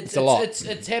Dillon, it's a lot.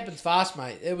 It happens fast,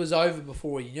 mate. It was over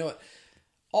before you knew it.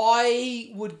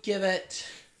 I'd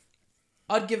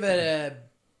give it a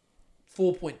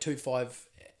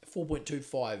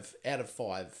 4.25 out of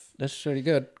 5. That's pretty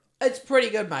good. It's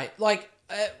pretty good, mate. Like,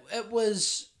 it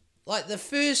was like the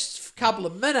first couple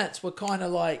of minutes were kind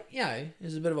of like,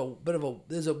 there's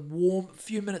there's a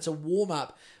few minutes of warm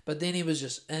up, but then he was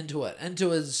just into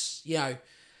his, yeah.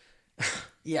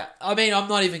 I mean, I'm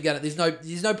not even gonna.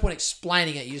 There's no point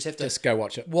explaining it. You just have to go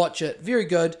watch it. Watch it. Very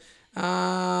good.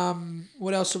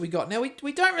 What else have we got? Now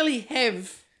we don't really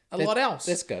have a lot else.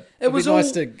 That's good. It was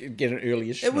nice to get an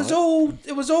early-ish It was all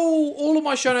of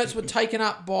my show notes were taken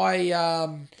up by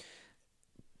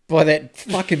that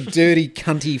fucking dirty,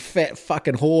 cunty, fat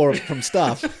fucking whore from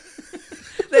Stuff.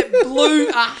 That blew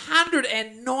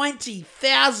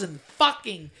 190,000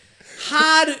 fucking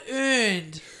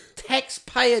hard-earned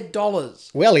taxpayer dollars.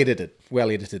 Well edited,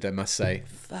 I must say.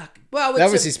 Fuck. Well, they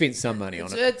obviously spent some money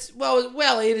on it. It's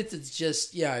well edited. It's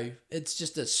just it's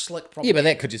just a slick propaganda. Yeah, but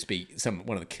that could just be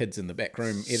one of the kids in the back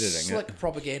room editing slick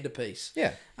propaganda piece.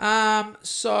 Yeah.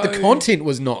 So the content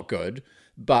was not good,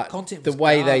 but the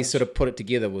way garbage. they sort of put it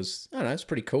together was, I don't know, it's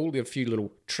pretty cool. There were a few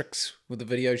little tricks with the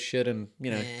video shit, and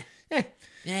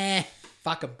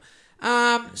fuck them.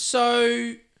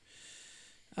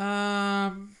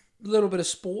 Little bit of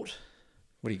sport.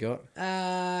 What do you got?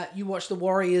 You watched the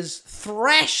Warriors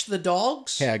thrash the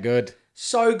Dogs. How good.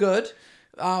 So good.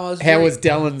 Was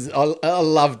Dallon's? I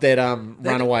loved that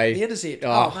runaway. The intercept.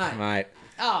 Oh, mate.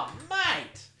 Oh,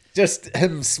 mate. Just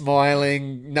him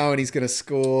smiling, knowing he's going to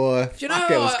score. Do you know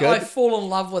I fall in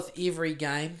love with every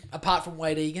game, apart from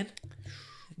Wade Egan?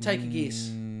 Take a guess.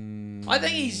 I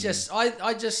think he's just... I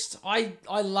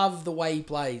love the way he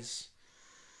plays.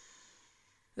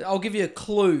 I'll give you a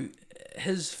clue.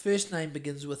 His first name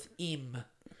begins with M.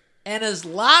 And his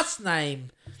last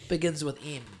name begins with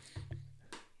M.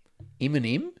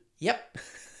 Eminem? Yep.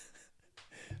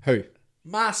 Who?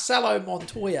 Marcelo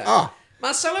Montoya. Oh.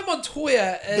 Marcelo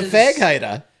Montoya is... The fag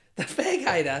hater. The fag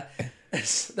hater.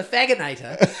 Is the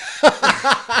faginator.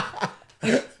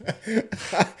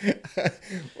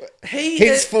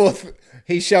 Henceforth,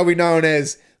 he shall be known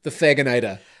as the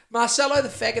faginator. Marcelo the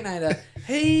faginator.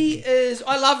 He is...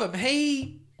 I love him.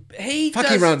 He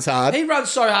runs hard. He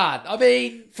runs so hard. I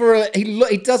mean...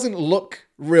 He doesn't look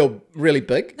really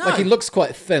big. No. Like, he looks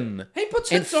quite thin. He puts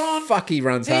hits on. He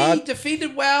runs hard. He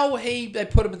defended well. They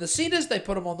put him in the centres. They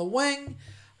put him on the wing.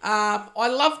 I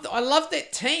love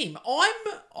that team.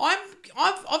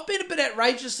 I've been a bit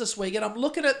outrageous this week, and I'm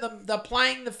looking at them. They're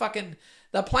playing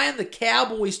the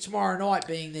Cowboys tomorrow night,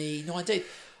 being the 19th.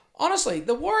 Honestly,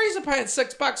 the Warriors are paying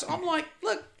 $6. I'm like,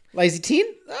 look, Lazy 10?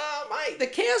 Oh, mate, the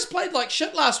Cows played like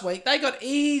shit last week. They got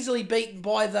easily beaten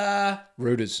by the...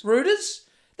 Rooters.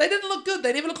 They didn't look good.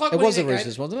 They never looked like It was the winning that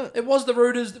Roosters, game. wasn't it? It was the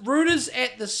Rooters. The Rooters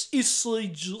at the Isley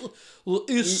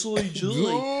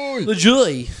the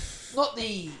G. Not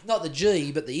the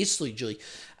G, but the Isley G.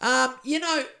 I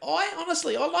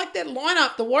like that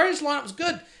lineup. The Warriors lineup was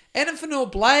good. Adam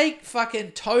Fanua-Blake,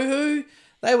 fucking Tohu,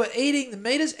 they were eating the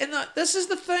meters. And this is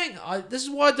the thing. This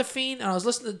is why I defend, and I was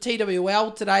listening to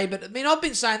TWL today, but I mean, I've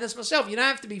been saying this myself. You don't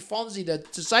have to be Fonzie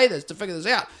to say this, to figure this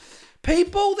out.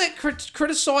 People that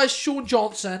criticise Sean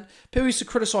Johnson, people used to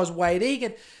criticise Wade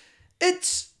Egan,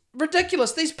 it's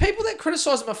ridiculous. These people that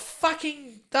criticise him are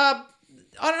fucking, I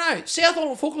don't know, South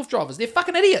Island forklift drivers. They're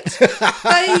fucking idiots.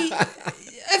 I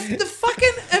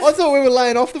thought we were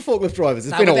laying off the forklift drivers.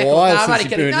 It's been a while since you've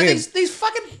been in. These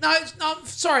fucking, I'm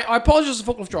sorry, I apologise to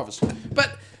forklift drivers.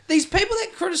 But these people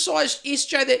that criticised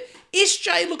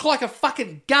SJ looked like a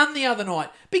fucking gun the other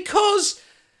night because...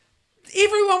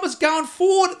 everyone was going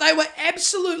forward. They were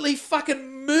absolutely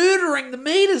fucking murdering the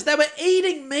meters. They were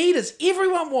eating meters.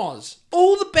 Everyone was.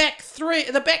 All the back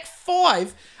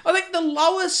five. I think the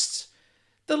lowest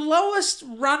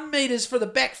run meters for the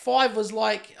back five was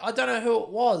like, I don't know who it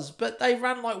was, but they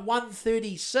run like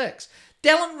 136.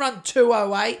 Dallin run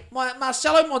 208.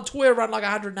 Marcelo Montoya run like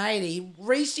 180.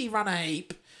 Reese run a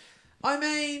heap. I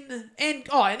mean, and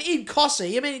Ed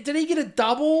Cossey. I mean, did he get a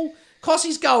double?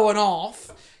 Cossey's going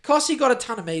off. Cossey got a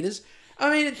ton of meters. I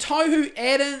mean, and Tohu,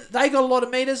 Adam, they got a lot of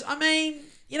meters. I mean,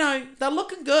 they're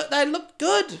looking good. They look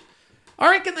good. I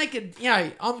reckon they could,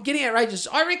 I'm getting outrageous.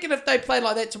 I reckon if they played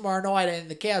like that tomorrow night and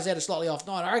the Cows had a slightly off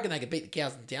night, I reckon they could beat the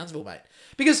Cows in Townsville, mate.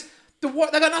 Because they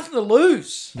got nothing to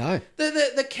lose. No.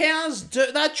 The Cows,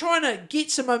 they're trying to get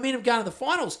some momentum going to the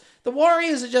finals. The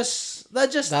Warriors are just, they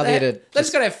just got to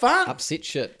have fun. Upset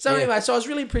shit. So anyway, so I was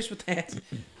really impressed with that.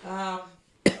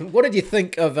 What did you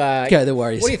think of... the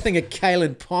Warriors. What do you think of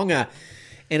Kalen Ponga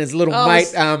and his little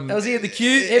mate... was he in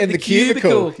the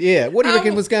cubicle? Yeah. What do you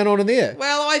reckon was going on in there?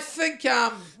 Well, I think...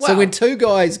 so when two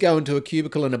guys go into a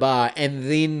cubicle in a bar and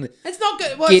then it's not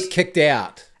good. Get kicked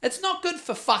out... It's not good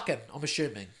for fucking, I'm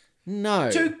assuming.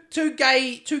 No. Two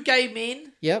gay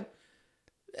men. Yep.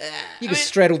 You can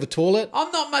straddle the toilet.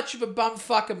 I'm not much of a bum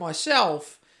fucker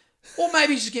myself. Or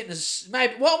maybe he's just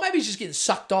maybe he's just getting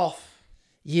sucked off.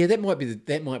 Yeah, that might be the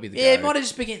Yeah, it might have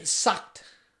just been getting sucked.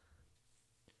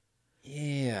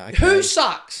 Yeah, okay. Who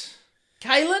sucks?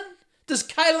 Kalen? Does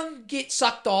Kalen get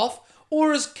sucked off?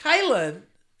 Or is Kalen...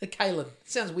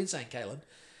 sounds weird saying Kalen.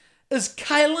 Does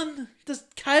Kalen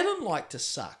like to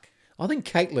suck? I think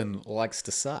Caitlin likes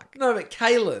to suck. No, but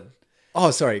Kalen.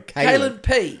 Oh, sorry, Kalen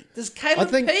P. Does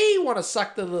Kalen P want to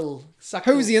suck the little...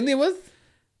 Who was he in there with?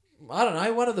 I don't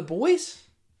know, one of the boys.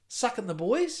 Sucking the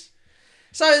boys.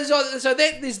 So there's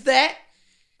that.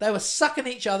 They were sucking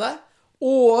each other,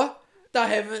 or they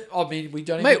haven't. I mean, we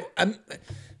don't. Mate,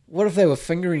 what if they were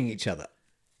fingering each other?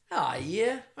 Oh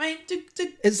yeah. I mean,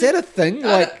 is that a thing?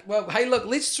 Well, hey, look,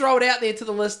 let's throw it out there to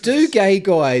the listeners. Do gay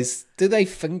guys they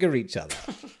finger each other?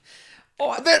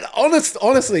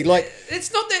 Honestly, like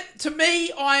it's not that to me.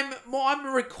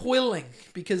 I'm recoiling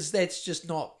because that's just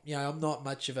not. I'm not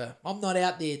much of a. I'm not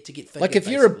out there to get fingered. Like if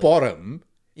you're a bottom.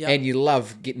 Yep. And you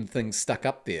love getting things stuck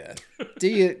up there. Do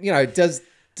you, does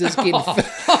getting... Oh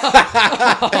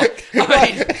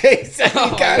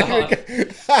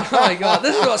my God,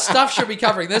 this is what stuff should be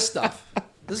covering, this stuff.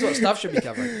 This is what stuff should be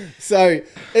covering. So,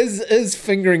 is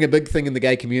fingering a big thing in the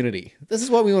gay community? This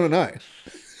is what we want to know.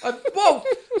 Well,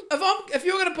 if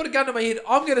you're going to put a gun to my head,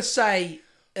 I'm going to say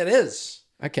it is.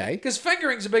 Okay. Because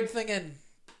fingering's a big thing in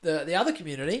the other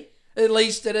community. At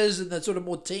least it is in the sort of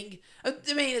more teen... I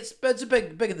mean, it's a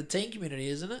big in the teen community,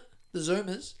 isn't it? The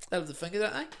Zoomers, they have the finger,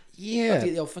 don't they? Yeah. To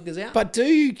get the old fingers out. But do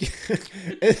you...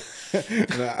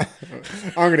 No,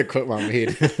 I'm going to quit my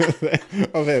head.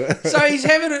 So he's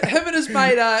him and his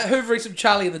mate hoovering some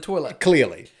Charlie in the toilet.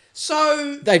 Clearly.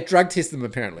 So... They've drug tested them,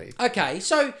 apparently. Okay,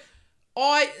 so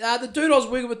the dude I was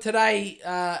working with today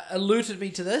alerted me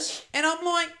to this, and I'm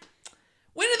like,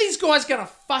 when are these guys going to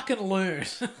fucking learn?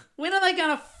 When are they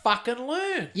going to fucking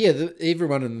learn? Yeah,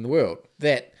 everyone in the world.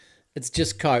 That it's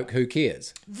just Coke, who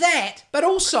cares? That, but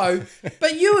also,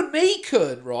 but you and me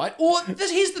could, right? Or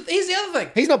here's the other thing.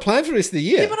 He's not playing for the rest of the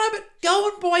year. Yeah, but go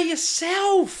and buy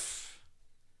yourself.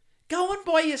 Go and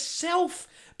buy yourself.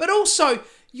 But also,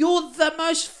 you're the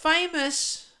most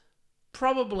famous,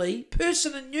 probably,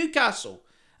 person in Newcastle.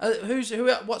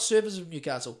 What service of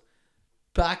Newcastle?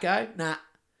 Barco? Nah.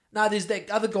 No, there's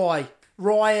that other guy,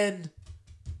 Ryan.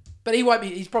 But he won't be.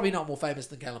 He's probably not more famous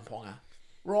than Kalen Ponga.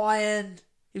 Ryan.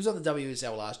 He was on the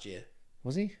WSL last year.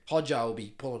 Was he? Hodjo will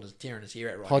be tearing his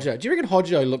hair out right Hodjo. Do you reckon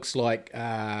Hodjo looks like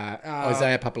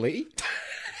Isaiah Papali'i?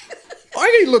 I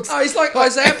think he looks... Oh, he's like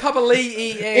Isaiah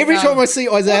Papali'i. Every time I see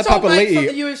Isaiah Papali'i... from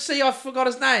the UFC, I forgot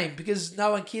his name because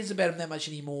no one cares about him that much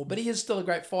anymore, but he is still a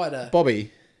great fighter.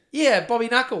 Bobby. Yeah, Bobby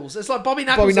Knuckles. It's like Bobby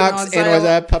Knuckles and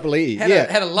Isaiah Papali'i.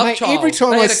 Had a love child. Every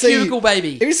time they I had a see... cubicle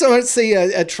baby. Every time I see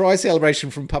a try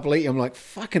celebration from Papali'i, I'm like,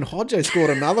 fucking Hodjo scored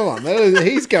another one.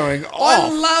 He's going off. I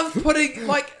love putting...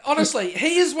 Like, honestly,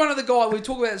 he is one of the guys... We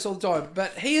talk about this all the time,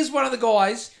 but he is one of the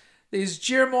guys... There's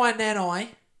Jeremiah Nanai,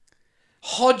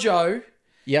 Hodjo...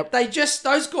 Yep.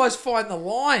 Those guys find the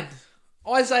line.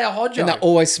 Isaiah Hodjo. And they're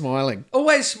always smiling.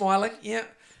 Always smiling, yeah.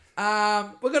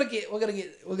 We're gonna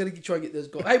try and get this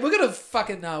guy. Hey, we're gonna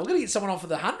get someone on for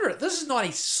the 100th. This is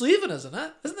 97, isn't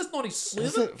it? Isn't this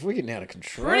 97? We're getting out of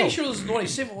control. Pretty sure this is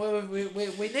 97.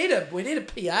 We need a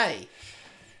PA.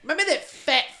 Remember that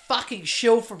fat fucking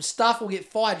shill from Stuff will get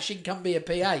fired and she can come be a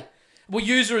PA. We'll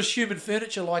use her as human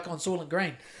furniture like on Soylent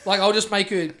Green. Like I'll just make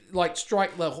her like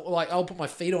I'll put my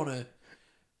feet on her.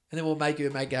 And then we'll make her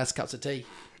make us cups of tea.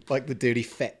 Like the dirty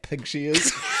fat pig she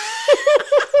is.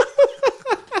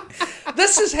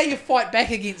 This is how you fight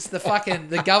back against the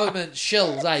government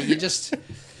shills, eh? You just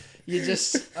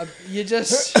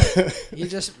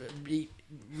be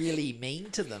really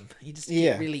mean to them. You just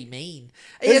get really mean.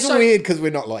 It's weird because we're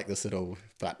not like this at all.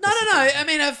 But no. I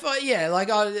mean,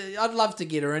 I'd love to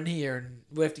get her in here, and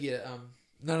we have to get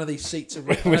none of these seats are.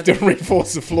 We have to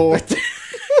reinforce the floor.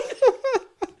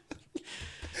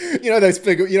 You know those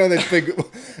big,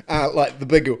 like the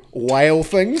big whale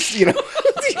things. You know,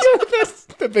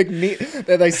 the big net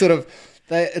that they sort of.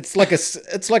 It's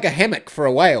like a hammock for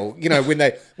a whale. You know, when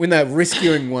they're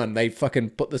rescuing one, they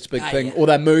fucking put this big thing, or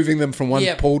they're moving them from one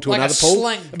pool to another pool.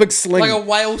 A big sling, like a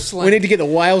whale sling. We need to get the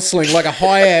whale sling, like a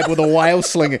high ab with a whale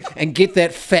sling, and get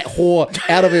that fat whore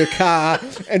out of her car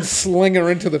and sling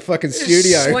her into the fucking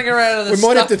studio. Sling her out of the. We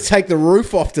might have to take the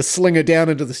roof off to sling her down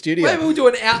into the studio. Maybe we'll do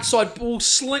an outside bull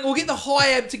sling. We'll get the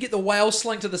high ab to get the whale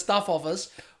sling to the stuff office.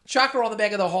 Chuck her on the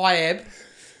back of the high ab.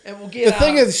 And we'll get, the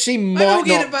thing is, she might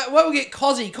not... We'll get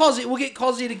Cozzy. We'll get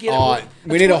Cozzy to get it.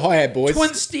 We need a high ab, boys.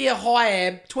 Twin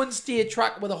steer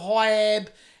truck with a high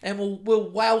ab, and we'll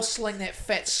whale sling that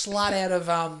fat slut out of...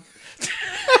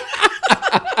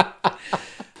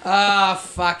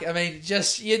 fuck. I mean,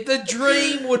 the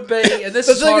dream would be... And this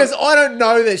the thing is, I don't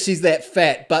know that she's that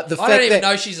fat, but the fact that... I don't even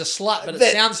know she's a slut, but it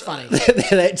sounds funny.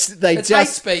 It's hate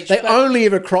speech. They only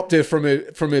ever cropped her from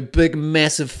her big,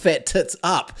 massive, fat tits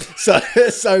up.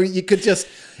 So you could just...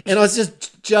 And I was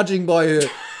just judging by her... her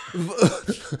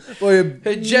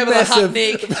Jabba the Hutt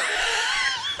neck.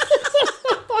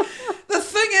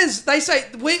 They say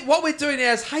what we're doing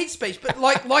now is hate speech, but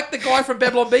like the guy from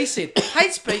Babylon Bee said,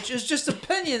 hate speech is just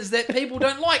opinions that people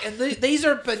don't like, and these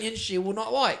are opinions she will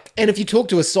not like. And if you talk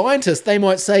to a scientist, they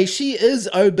might say she is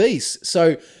obese.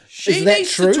 So is that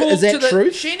true? Is that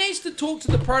true? She needs to talk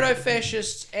to the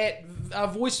proto-fascists at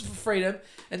Voices for Freedom,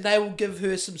 and they will give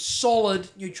her some solid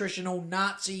nutritional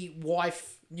Nazi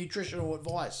wife nutritional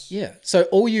advice. Yeah. So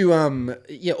all you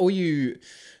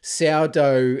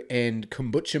sourdough and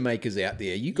kombucha makers out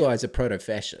there, you guys are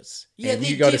proto-fascists. Yeah, and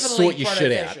they're you got to definitely sort your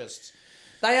shit out.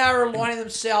 They are aligning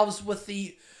themselves with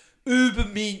the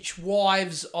Ubermensch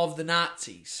wives of the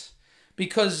Nazis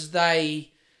because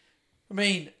they,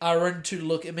 are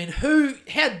into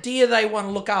how dare they want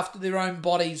to look after their own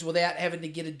bodies without having to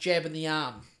get a jab in the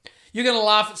arm? You're going to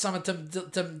laugh at some of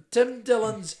Tim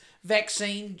Dillon's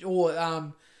vaccine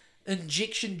or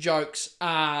injection jokes.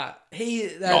 I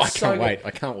can't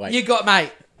wait. You got,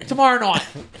 mate, tomorrow night,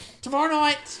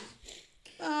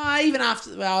 even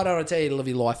after, I don't want to tell you to live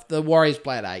your life. The Warriors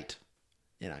play at 8.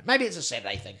 Maybe it's a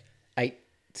Saturday thing. 8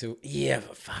 to, yeah,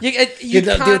 but fuck.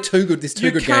 They're too good. There's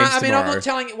two good games tomorrow. I'm not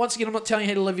telling you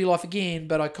how to live your life again,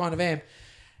 but I kind of am.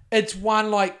 It's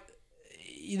one like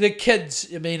the kids.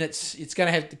 It's going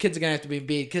to have, the kids are going to have to be in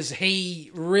bed because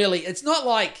it's not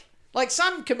like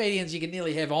some comedians you can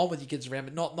nearly have on with your kids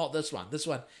around, but not this one. This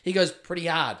one, he goes pretty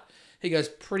hard.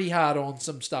 On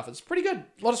some stuff. It's pretty good.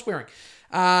 A lot of swearing.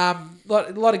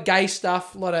 Lot of gay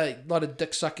stuff. A lot of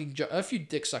dick sucking. A few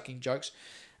dick sucking jokes.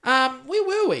 Where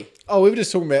were we? Oh, we were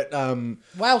just talking about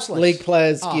whale slings. League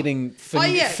players getting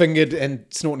fingered and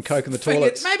snorting coke in the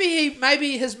toilets.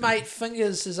 Maybe his mate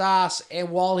fingers his ass, and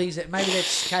while he's at, maybe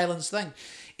that's Kalen's thing.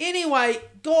 Anyway,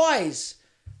 guys,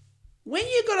 when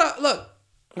you got a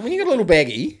little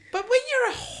baggy, but when you're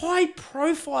a high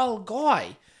profile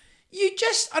guy, you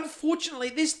just, unfortunately,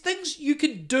 there's things you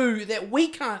can do that we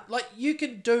can't. Like, you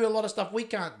can do a lot of stuff we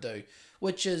can't do,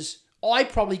 which is, I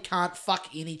probably can't fuck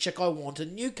any chick I want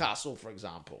in Newcastle, for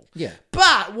example. Yeah.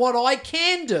 But what I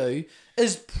can do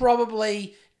is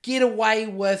probably get away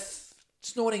with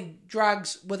snorting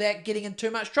drugs without getting in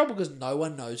too much trouble because no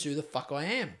one knows who the fuck I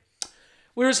am.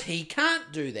 Whereas he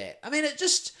can't do that. I mean,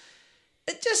 there's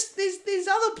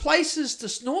other places to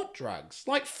snort drugs.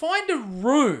 Like, find a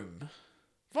room.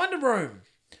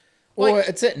 Or Like,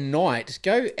 it's at night.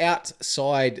 Go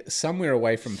outside somewhere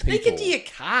away from people. sneak into your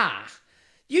car.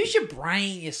 Use your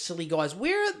brain, you silly guys.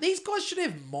 These guys should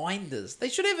have minders. They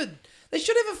should have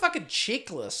a fucking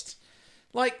checklist.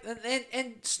 Like,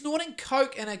 and snorting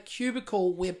coke in a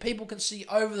cubicle where people can see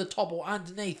over the top or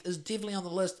underneath is definitely on the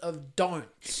list of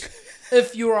don'ts.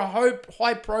 If you're a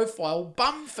high profile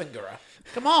bum fingerer.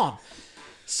 Come on.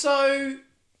 So,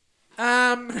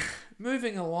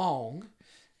 moving along.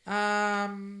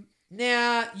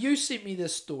 Now, you sent me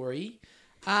this story.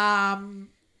 The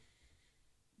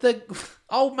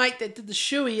old mate that did the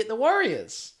shoey at the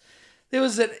Warriors. There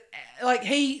was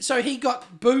he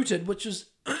got booted, which was,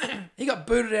 he got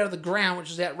booted out of the ground, which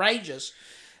was outrageous.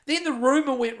 Then the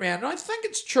rumour went round, and I think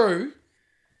it's true,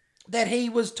 that he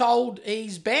was told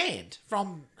he's banned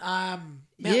from Mount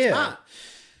Smart.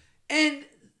 And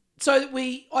so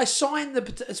I signed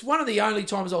it's one of the only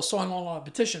times I'll sign an online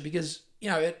petition because,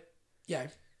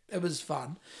 it was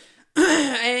fun.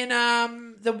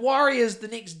 And the Warriors the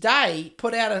next day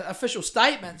put out an official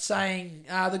statement saying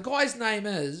the guy's name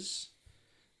is,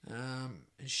 and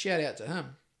shout out to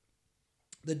him,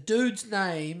 the dude's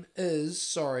name is,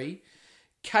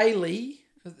 Kaylee.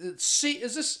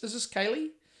 Is this Kaylee?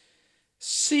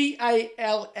 Calley.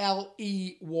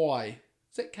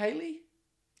 Is that Kaylee?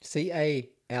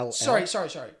 Call. Sorry. Yeah,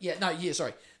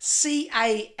 sorry.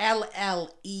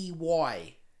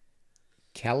 Calley.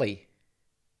 Kelly.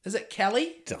 Is it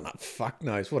Kelly? Don't know. Fuck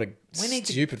knows. What a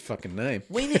stupid fucking name.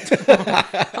 I was just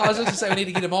going to say we need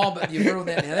to get him on, but you've ruined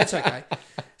that now. That's okay.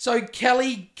 So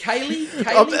Kaylee.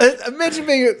 Imagine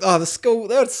being the school.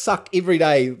 That would suck every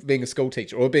day being a school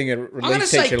teacher or being a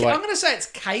relief teacher. I'm going to say it's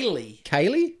Kaylee.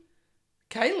 Kaylee?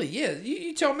 Kaylee, yeah.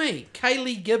 You tell me.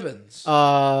 Kaylee Gibbons.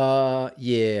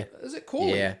 Yeah. Is it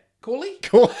Corley? Yeah. Corley?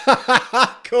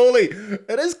 Corley.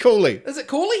 It is Corley. Is it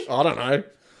Corley? I don't know.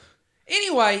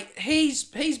 Anyway, he's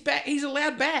back. He's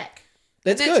allowed back.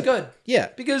 That's good. Yeah.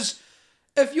 Because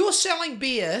if you're selling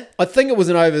beer... I think it was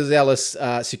an overzealous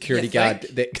security guard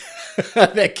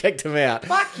that kicked him out.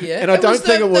 Fuck yeah. And I don't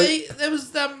think it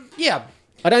was... Yeah.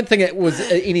 I don't think it was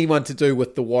anyone to do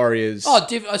with the Warriors. Oh,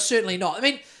 certainly not. I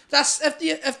mean, that's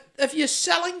if you're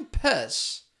selling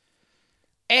piss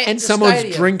and someone's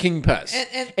stadium, drinking piss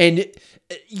and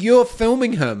you're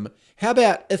filming him, how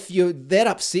about if you're that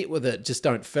upset with it, just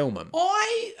don't film him?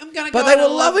 I am going to go... But they were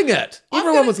loving it.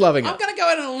 Everyone was loving it. I'm going to go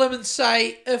out on a limb and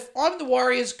say, if I'm the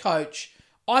Warriors coach,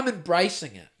 I'm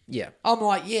embracing it. Yeah. I'm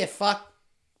like, yeah, fuck,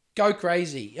 go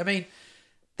crazy. I mean,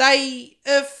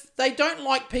 if they don't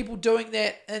like people doing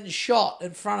that in shot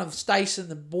in front of Stace and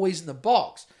the boys in the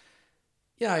box,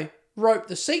 rope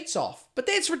the seats off. But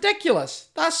that's ridiculous.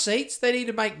 They're seats. They need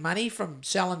to make money from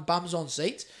selling bums on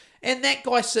seats. And that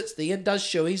guy sits there and does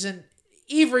shoeys and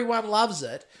everyone loves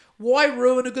it. Why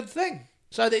ruin a good thing?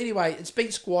 So anyway, it's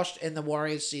been squashed and the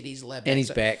Warriors said he's allowed back. And he's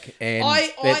back. And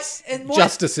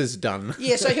justice is done.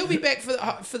 Yeah, so he'll be back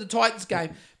for the Titans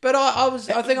game. But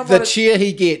the cheer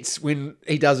he gets when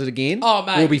he does it again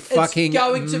will be fucking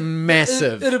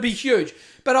massive. It'll be huge.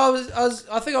 But I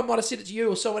think I might have said it to you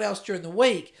or someone else during the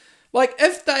week. Like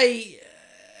even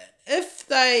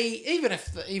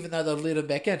though they'll let him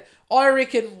back in, I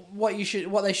reckon what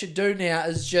they should do now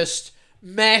is just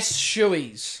mass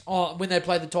shoeys when they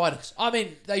play the Titans. I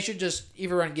mean, they should just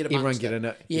everyone get amongst it. Everyone get in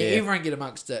it. Yeah, everyone get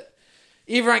amongst it.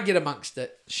 Everyone get amongst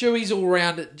it. Shoeys all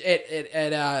around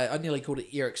at I nearly called it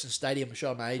Ericsson Stadium. I'm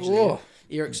showing my age there.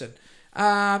 Ericsson.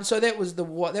 So that was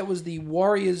the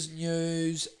Warriors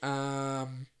news. Now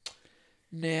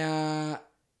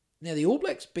the All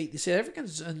Blacks beat the South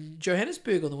Africans in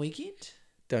Johannesburg on the weekend.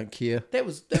 Don't care. That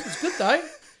was good though.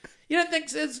 You don't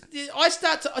think I'm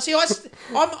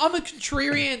a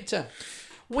contrarian, Tim.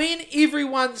 When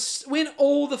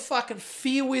all the fucking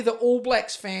fair weather All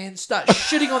Blacks fans start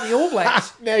shitting on the All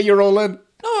Blacks. Now you're all in.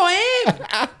 No, I am.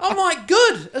 I'm like,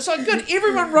 good. It's like good.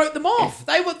 Everyone wrote them off.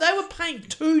 They were paying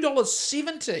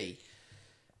 $2.70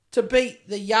 to beat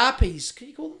the Yarpies. Can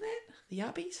you call them that? The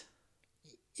Yarpies?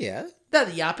 Yeah. They're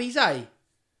the Yarpies, eh?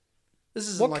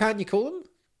 What can't you call them?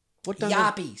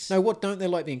 Yarpies. What don't they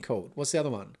like being called? What's the other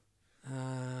one?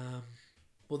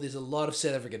 Well, there's a lot of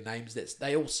South African names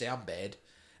they all sound bad.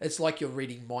 It's like you're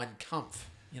reading Mein Kampf,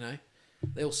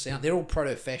 they're all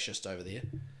proto-fascist over there.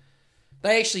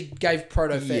 They actually gave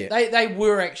they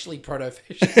were actually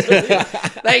proto-fascist.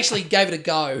 They actually gave it a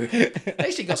go. They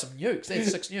actually got some nukes. They had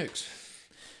 6 nukes.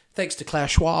 Thanks to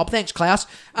Klaus Schwab. Thanks, Klaus.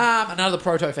 Another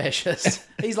proto-fascist.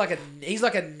 he's like a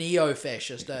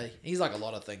neo-fascist. He's like a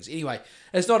lot of things. Anyway,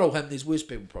 it's not all him. There's worse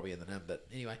people probably than him. But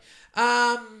anyway,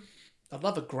 I'd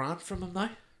love a grant from him though.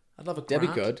 I'd love a grant.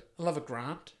 That'd be good. I'd love a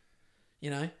grant.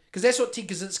 Because that's what Ted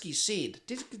Kaczynski said.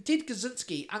 Ted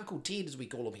Kaczynski, Uncle Ted as we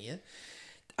call him here.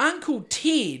 Uncle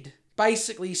Ted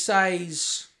basically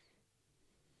says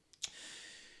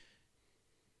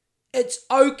it's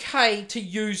okay to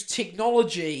use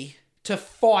technology to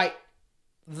fight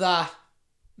the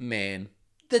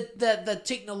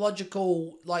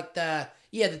technological, like the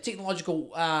technological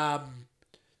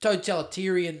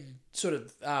totalitarian sort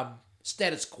of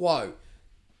status quo.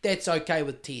 That's okay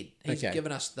with Ted. He's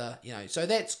given us so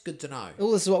that's good to know. Well,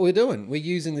 this is what we're doing. We're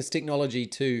using this technology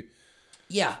to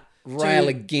rail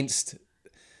against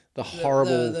the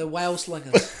horrible... The whale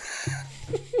slingers.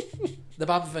 The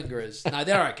bum fingerers. No,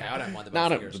 they're okay. I don't mind the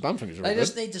bum fingers. The bum fingers are They all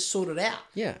just good. need to sort it out.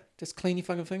 Yeah, just clean your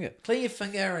fucking finger. Clean your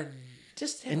finger and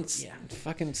just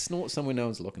fucking snort somewhere no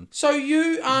one's looking. So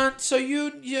you aren't... So you're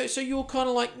kind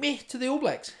of like meh to the All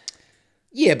Blacks.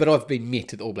 Yeah, but I've been meh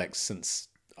to the All Blacks since...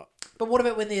 But what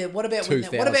about when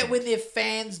their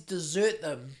fans desert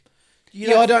them?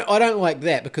 I don't like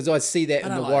that because I see that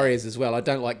in the Warriors as well. I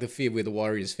don't like the Fair Weather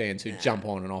Warriors fans who jump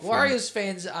on and off. Warriors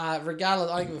fans are, regardless,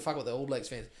 I don't give a fuck what the All Blacks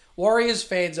fans. Warriors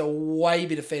fans are way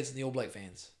better fans than the All Black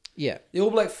fans. Yeah. The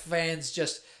All Black fans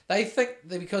they think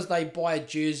that because they buy a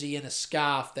jersey and a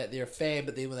scarf that they're a fan,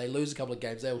 but then when they lose a couple of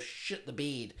games, they'll shit the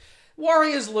bed.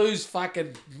 Warriors lose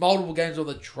fucking multiple games on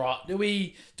the trot. Do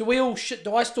we all shit?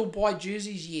 Do I still buy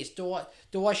jerseys? Yes. Do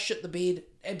I shit the bed?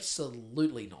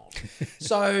 Absolutely not.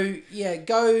 So yeah,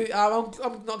 go. I'm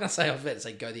not gonna say. I was about to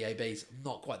say go the ABs. I'm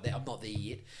not quite there. I'm not there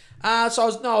yet. So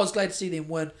I was glad to see them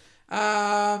win.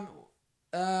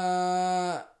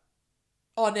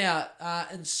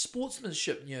 In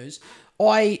sportsmanship news,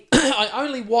 I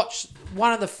only watched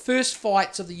one of the first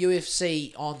fights of the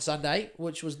UFC on Sunday,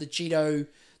 which was the Cheeto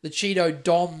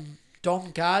Dom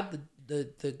card,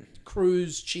 the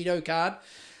Cruz Cheeto card.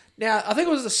 Now, I think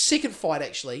it was the second fight,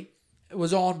 actually. It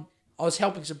was on... I was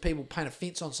helping some people paint a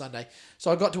fence on Sunday.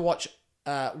 So I got to watch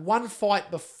one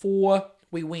fight before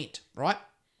we went, right?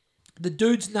 The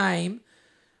dude's name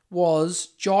was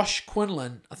Josh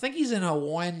Quinlan. I think he's an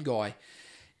Hawaiian guy.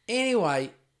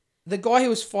 Anyway, the guy who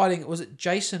was fighting, was it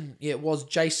Jason? Yeah, it was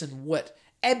Jason Witt.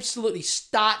 Absolutely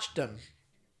starched him.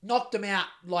 Knocked him out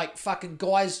like fucking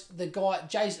guys.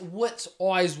 Jason Witt's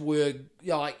eyes were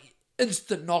like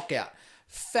instant knockout.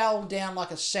 Fell down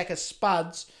like a sack of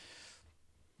spuds.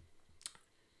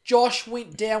 Josh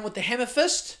went down with the hammer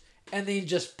fist and then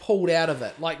just pulled out of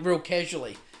it like real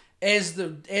casually as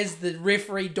the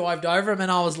referee dived over him,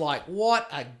 and I was like, what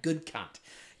a good cunt.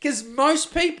 Because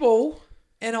most people,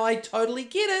 and I totally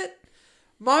get it,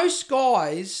 most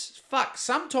guys,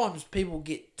 sometimes people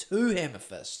get two hammer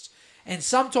fists. And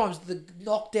sometimes the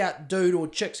knocked out dude or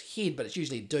chick's head, but it's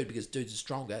usually a dude because dudes are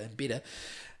stronger and better,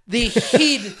 their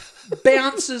head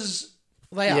bounces.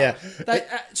 They are. Yeah.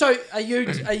 So are you?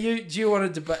 Do you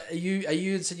want to debate? Are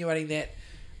you insinuating that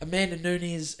Amanda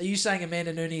Nunes? Are you saying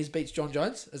Amanda Nunes beats John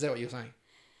Jones? Is that what you're saying?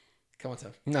 Come on,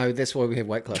 Tim. No, that's why we have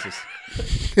weight classes.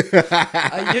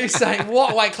 Are you saying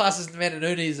what weight class is Amanda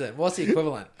Nunes in? What's the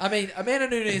equivalent? I mean, Amanda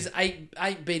Nunes ain't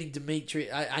beating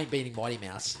ain't beating Mighty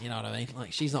Mouse. You know what I mean?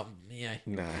 Like she's not.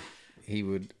 No, he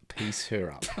would piece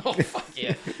her up. Oh fuck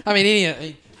yeah! I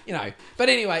mean, But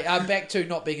anyway, back to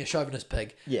not being a chauvinist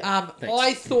pig. Yeah.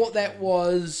 I thought that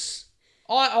was.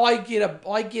 I get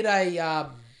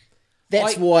a.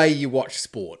 That's why you watch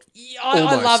sport. I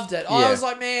loved it. Yeah. I was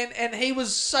like, man, and he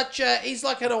was he's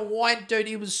like an Hawaiian dude.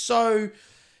 He was so,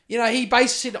 he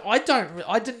basically said,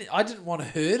 I didn't want to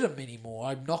hurt him anymore.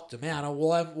 I knocked him out.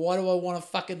 Why do I want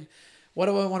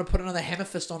to put another hammer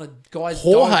fist on a guy's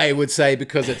Jorge dog? would say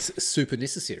because it's super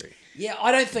necessary. Yeah,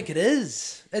 I don't think it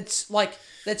is. It's like,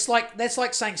 that's like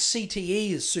saying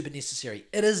CTE is super necessary.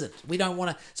 It isn't. We don't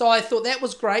want to. So I thought that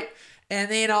was great. And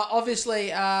then not obviously,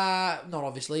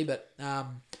 but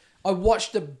I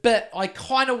watched a bit. I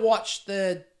kind of watched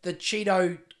the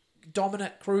Cheeto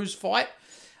Dominic Cruz fight.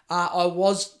 I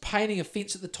was painting a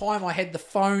fence at the time. I had the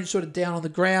phone sort of down on the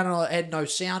ground and I had no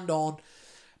sound on.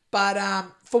 But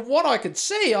from what I could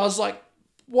see, I was like,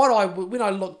 when I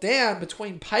looked down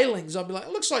between palings, I'd be like,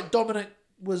 it looks like Dominic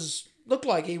looked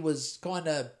like he was kind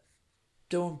of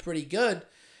doing pretty good.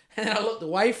 And then I looked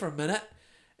away for a minute.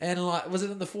 And was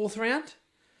it in the fourth round?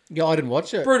 Yeah, I didn't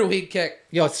watch it. Brutal head kick.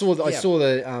 Yeah, I saw the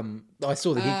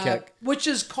head kick, which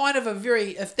is kind of a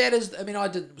very. If that is, I mean, I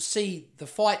didn't see the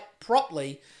fight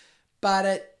properly,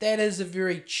 But that is a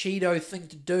very Cheeto thing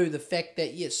to do. The fact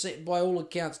that, yes, by all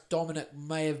accounts, Dominic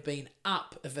may have been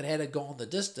up if it had gone the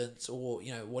distance or,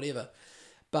 whatever.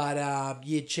 But,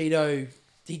 Cheeto,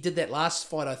 he did that last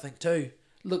fight, I think, too.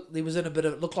 Look,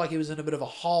 looked like he was in a bit of a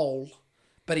hole,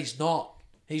 but he's not.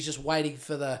 He's just waiting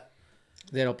for that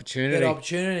opportunity.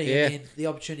 Yeah. And then the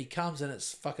opportunity comes and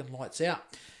it's fucking lights out.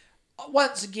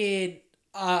 Once again,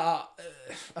 a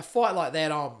fight like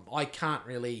that, I can't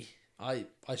really...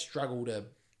 I struggle to...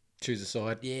 choose a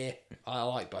side. Yeah, I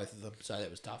like both of them, so that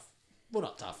was tough. Well,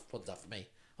 not tough. It wasn't tough for me.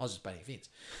 I was just painting a fence.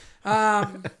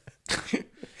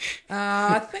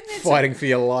 I think that's... Fighting for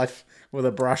your life with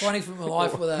a brush. Fighting for my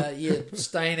life with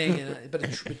staining and a bit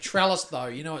of trellis, though.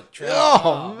 You know what trellis...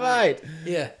 Oh, mate.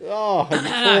 Yeah. Oh, you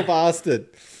poor bastard.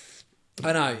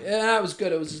 I know. It was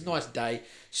good. It was a nice day.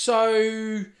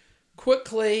 So,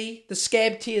 quickly, the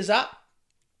scab tears up.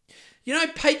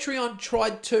 Patreon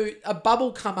tried to... A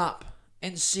bubble come up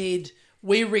and said,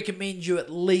 we recommend you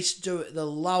at least do it. The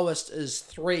lowest is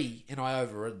 3, and I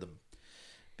overrid them.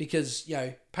 Because,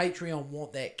 Patreon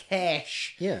want that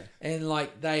cash. Yeah. And,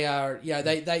 they are...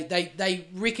 They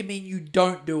recommend you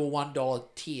don't do a $1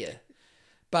 tier.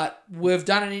 But we've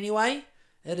done it anyway.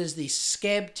 It is the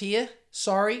scab tier.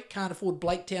 Sorry, can't afford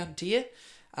Blaketown tier.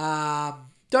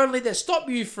 Don't let that stop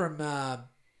you from...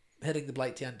 hitting the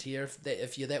Blaketown tier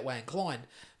if you're that way inclined.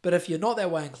 But if you're not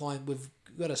that way inclined, we've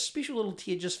got a special little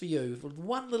tier just for you with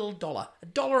 $1 little $1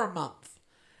 a month.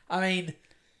 I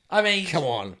mean, come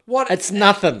on, what? It's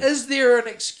nothing. Is there an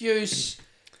excuse?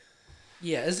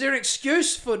 Yeah, is there an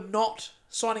excuse for not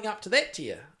signing up to that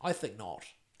tier? I think not.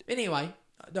 Anyway,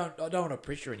 I don't want to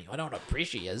pressure any. I don't want to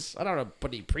pressure yous. I don't want to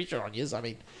put any pressure on yous. I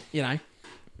mean,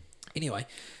 Anyway,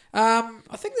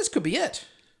 I think this could be it.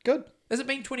 Good. Has it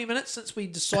been 20 minutes since we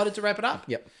decided to wrap it up?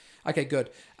 Yep. Okay, good.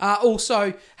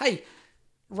 Also, hey,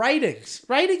 ratings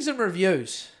and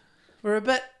reviews. We're a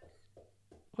bit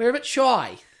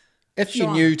shy. If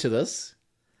you're new to this,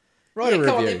 write a review.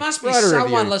 Come on, there must be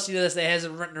someone listening to this that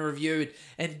hasn't written a review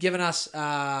and given us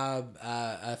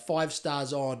 5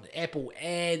 stars on Apple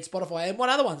and Spotify and what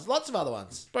other ones? Lots of other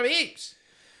ones. Probably heaps.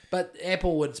 But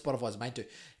Apple and Spotify's main two.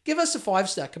 Give us a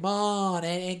 5-star. Come on,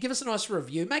 and give us a nice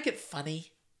review. Make it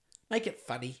funny.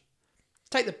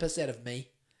 Take the piss out of me.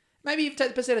 Maybe even take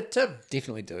the piss out of Tim.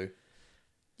 Definitely do.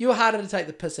 You're harder to take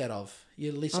the piss out of.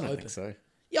 You're less open. I don't think so.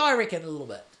 Yeah, I reckon a little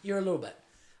bit. You're a little bit.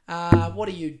 What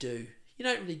do? You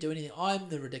don't really do anything. I'm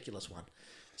the ridiculous one.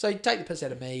 So take the piss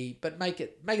out of me, but make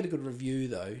it a good review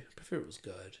though. I prefer it was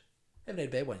good. Haven't had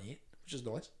a bad one yet, which is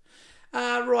nice.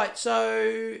 Right,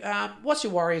 so what's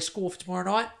your Warriors score for tomorrow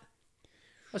night?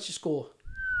 What's your score?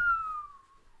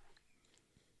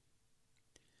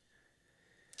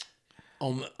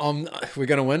 We're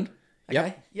going to win.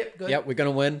 Okay. Yep, good. Yep, we're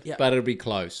going to win, but it'll be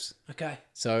close. Okay.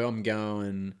 So I'm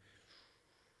going...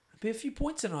 Be a few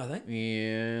points in, I think.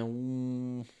 Yeah,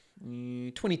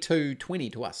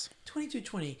 22-20 to us.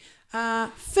 22-20.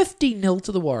 50-0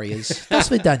 to the Warriors. That's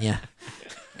Vidania.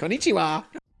 Konnichiwa.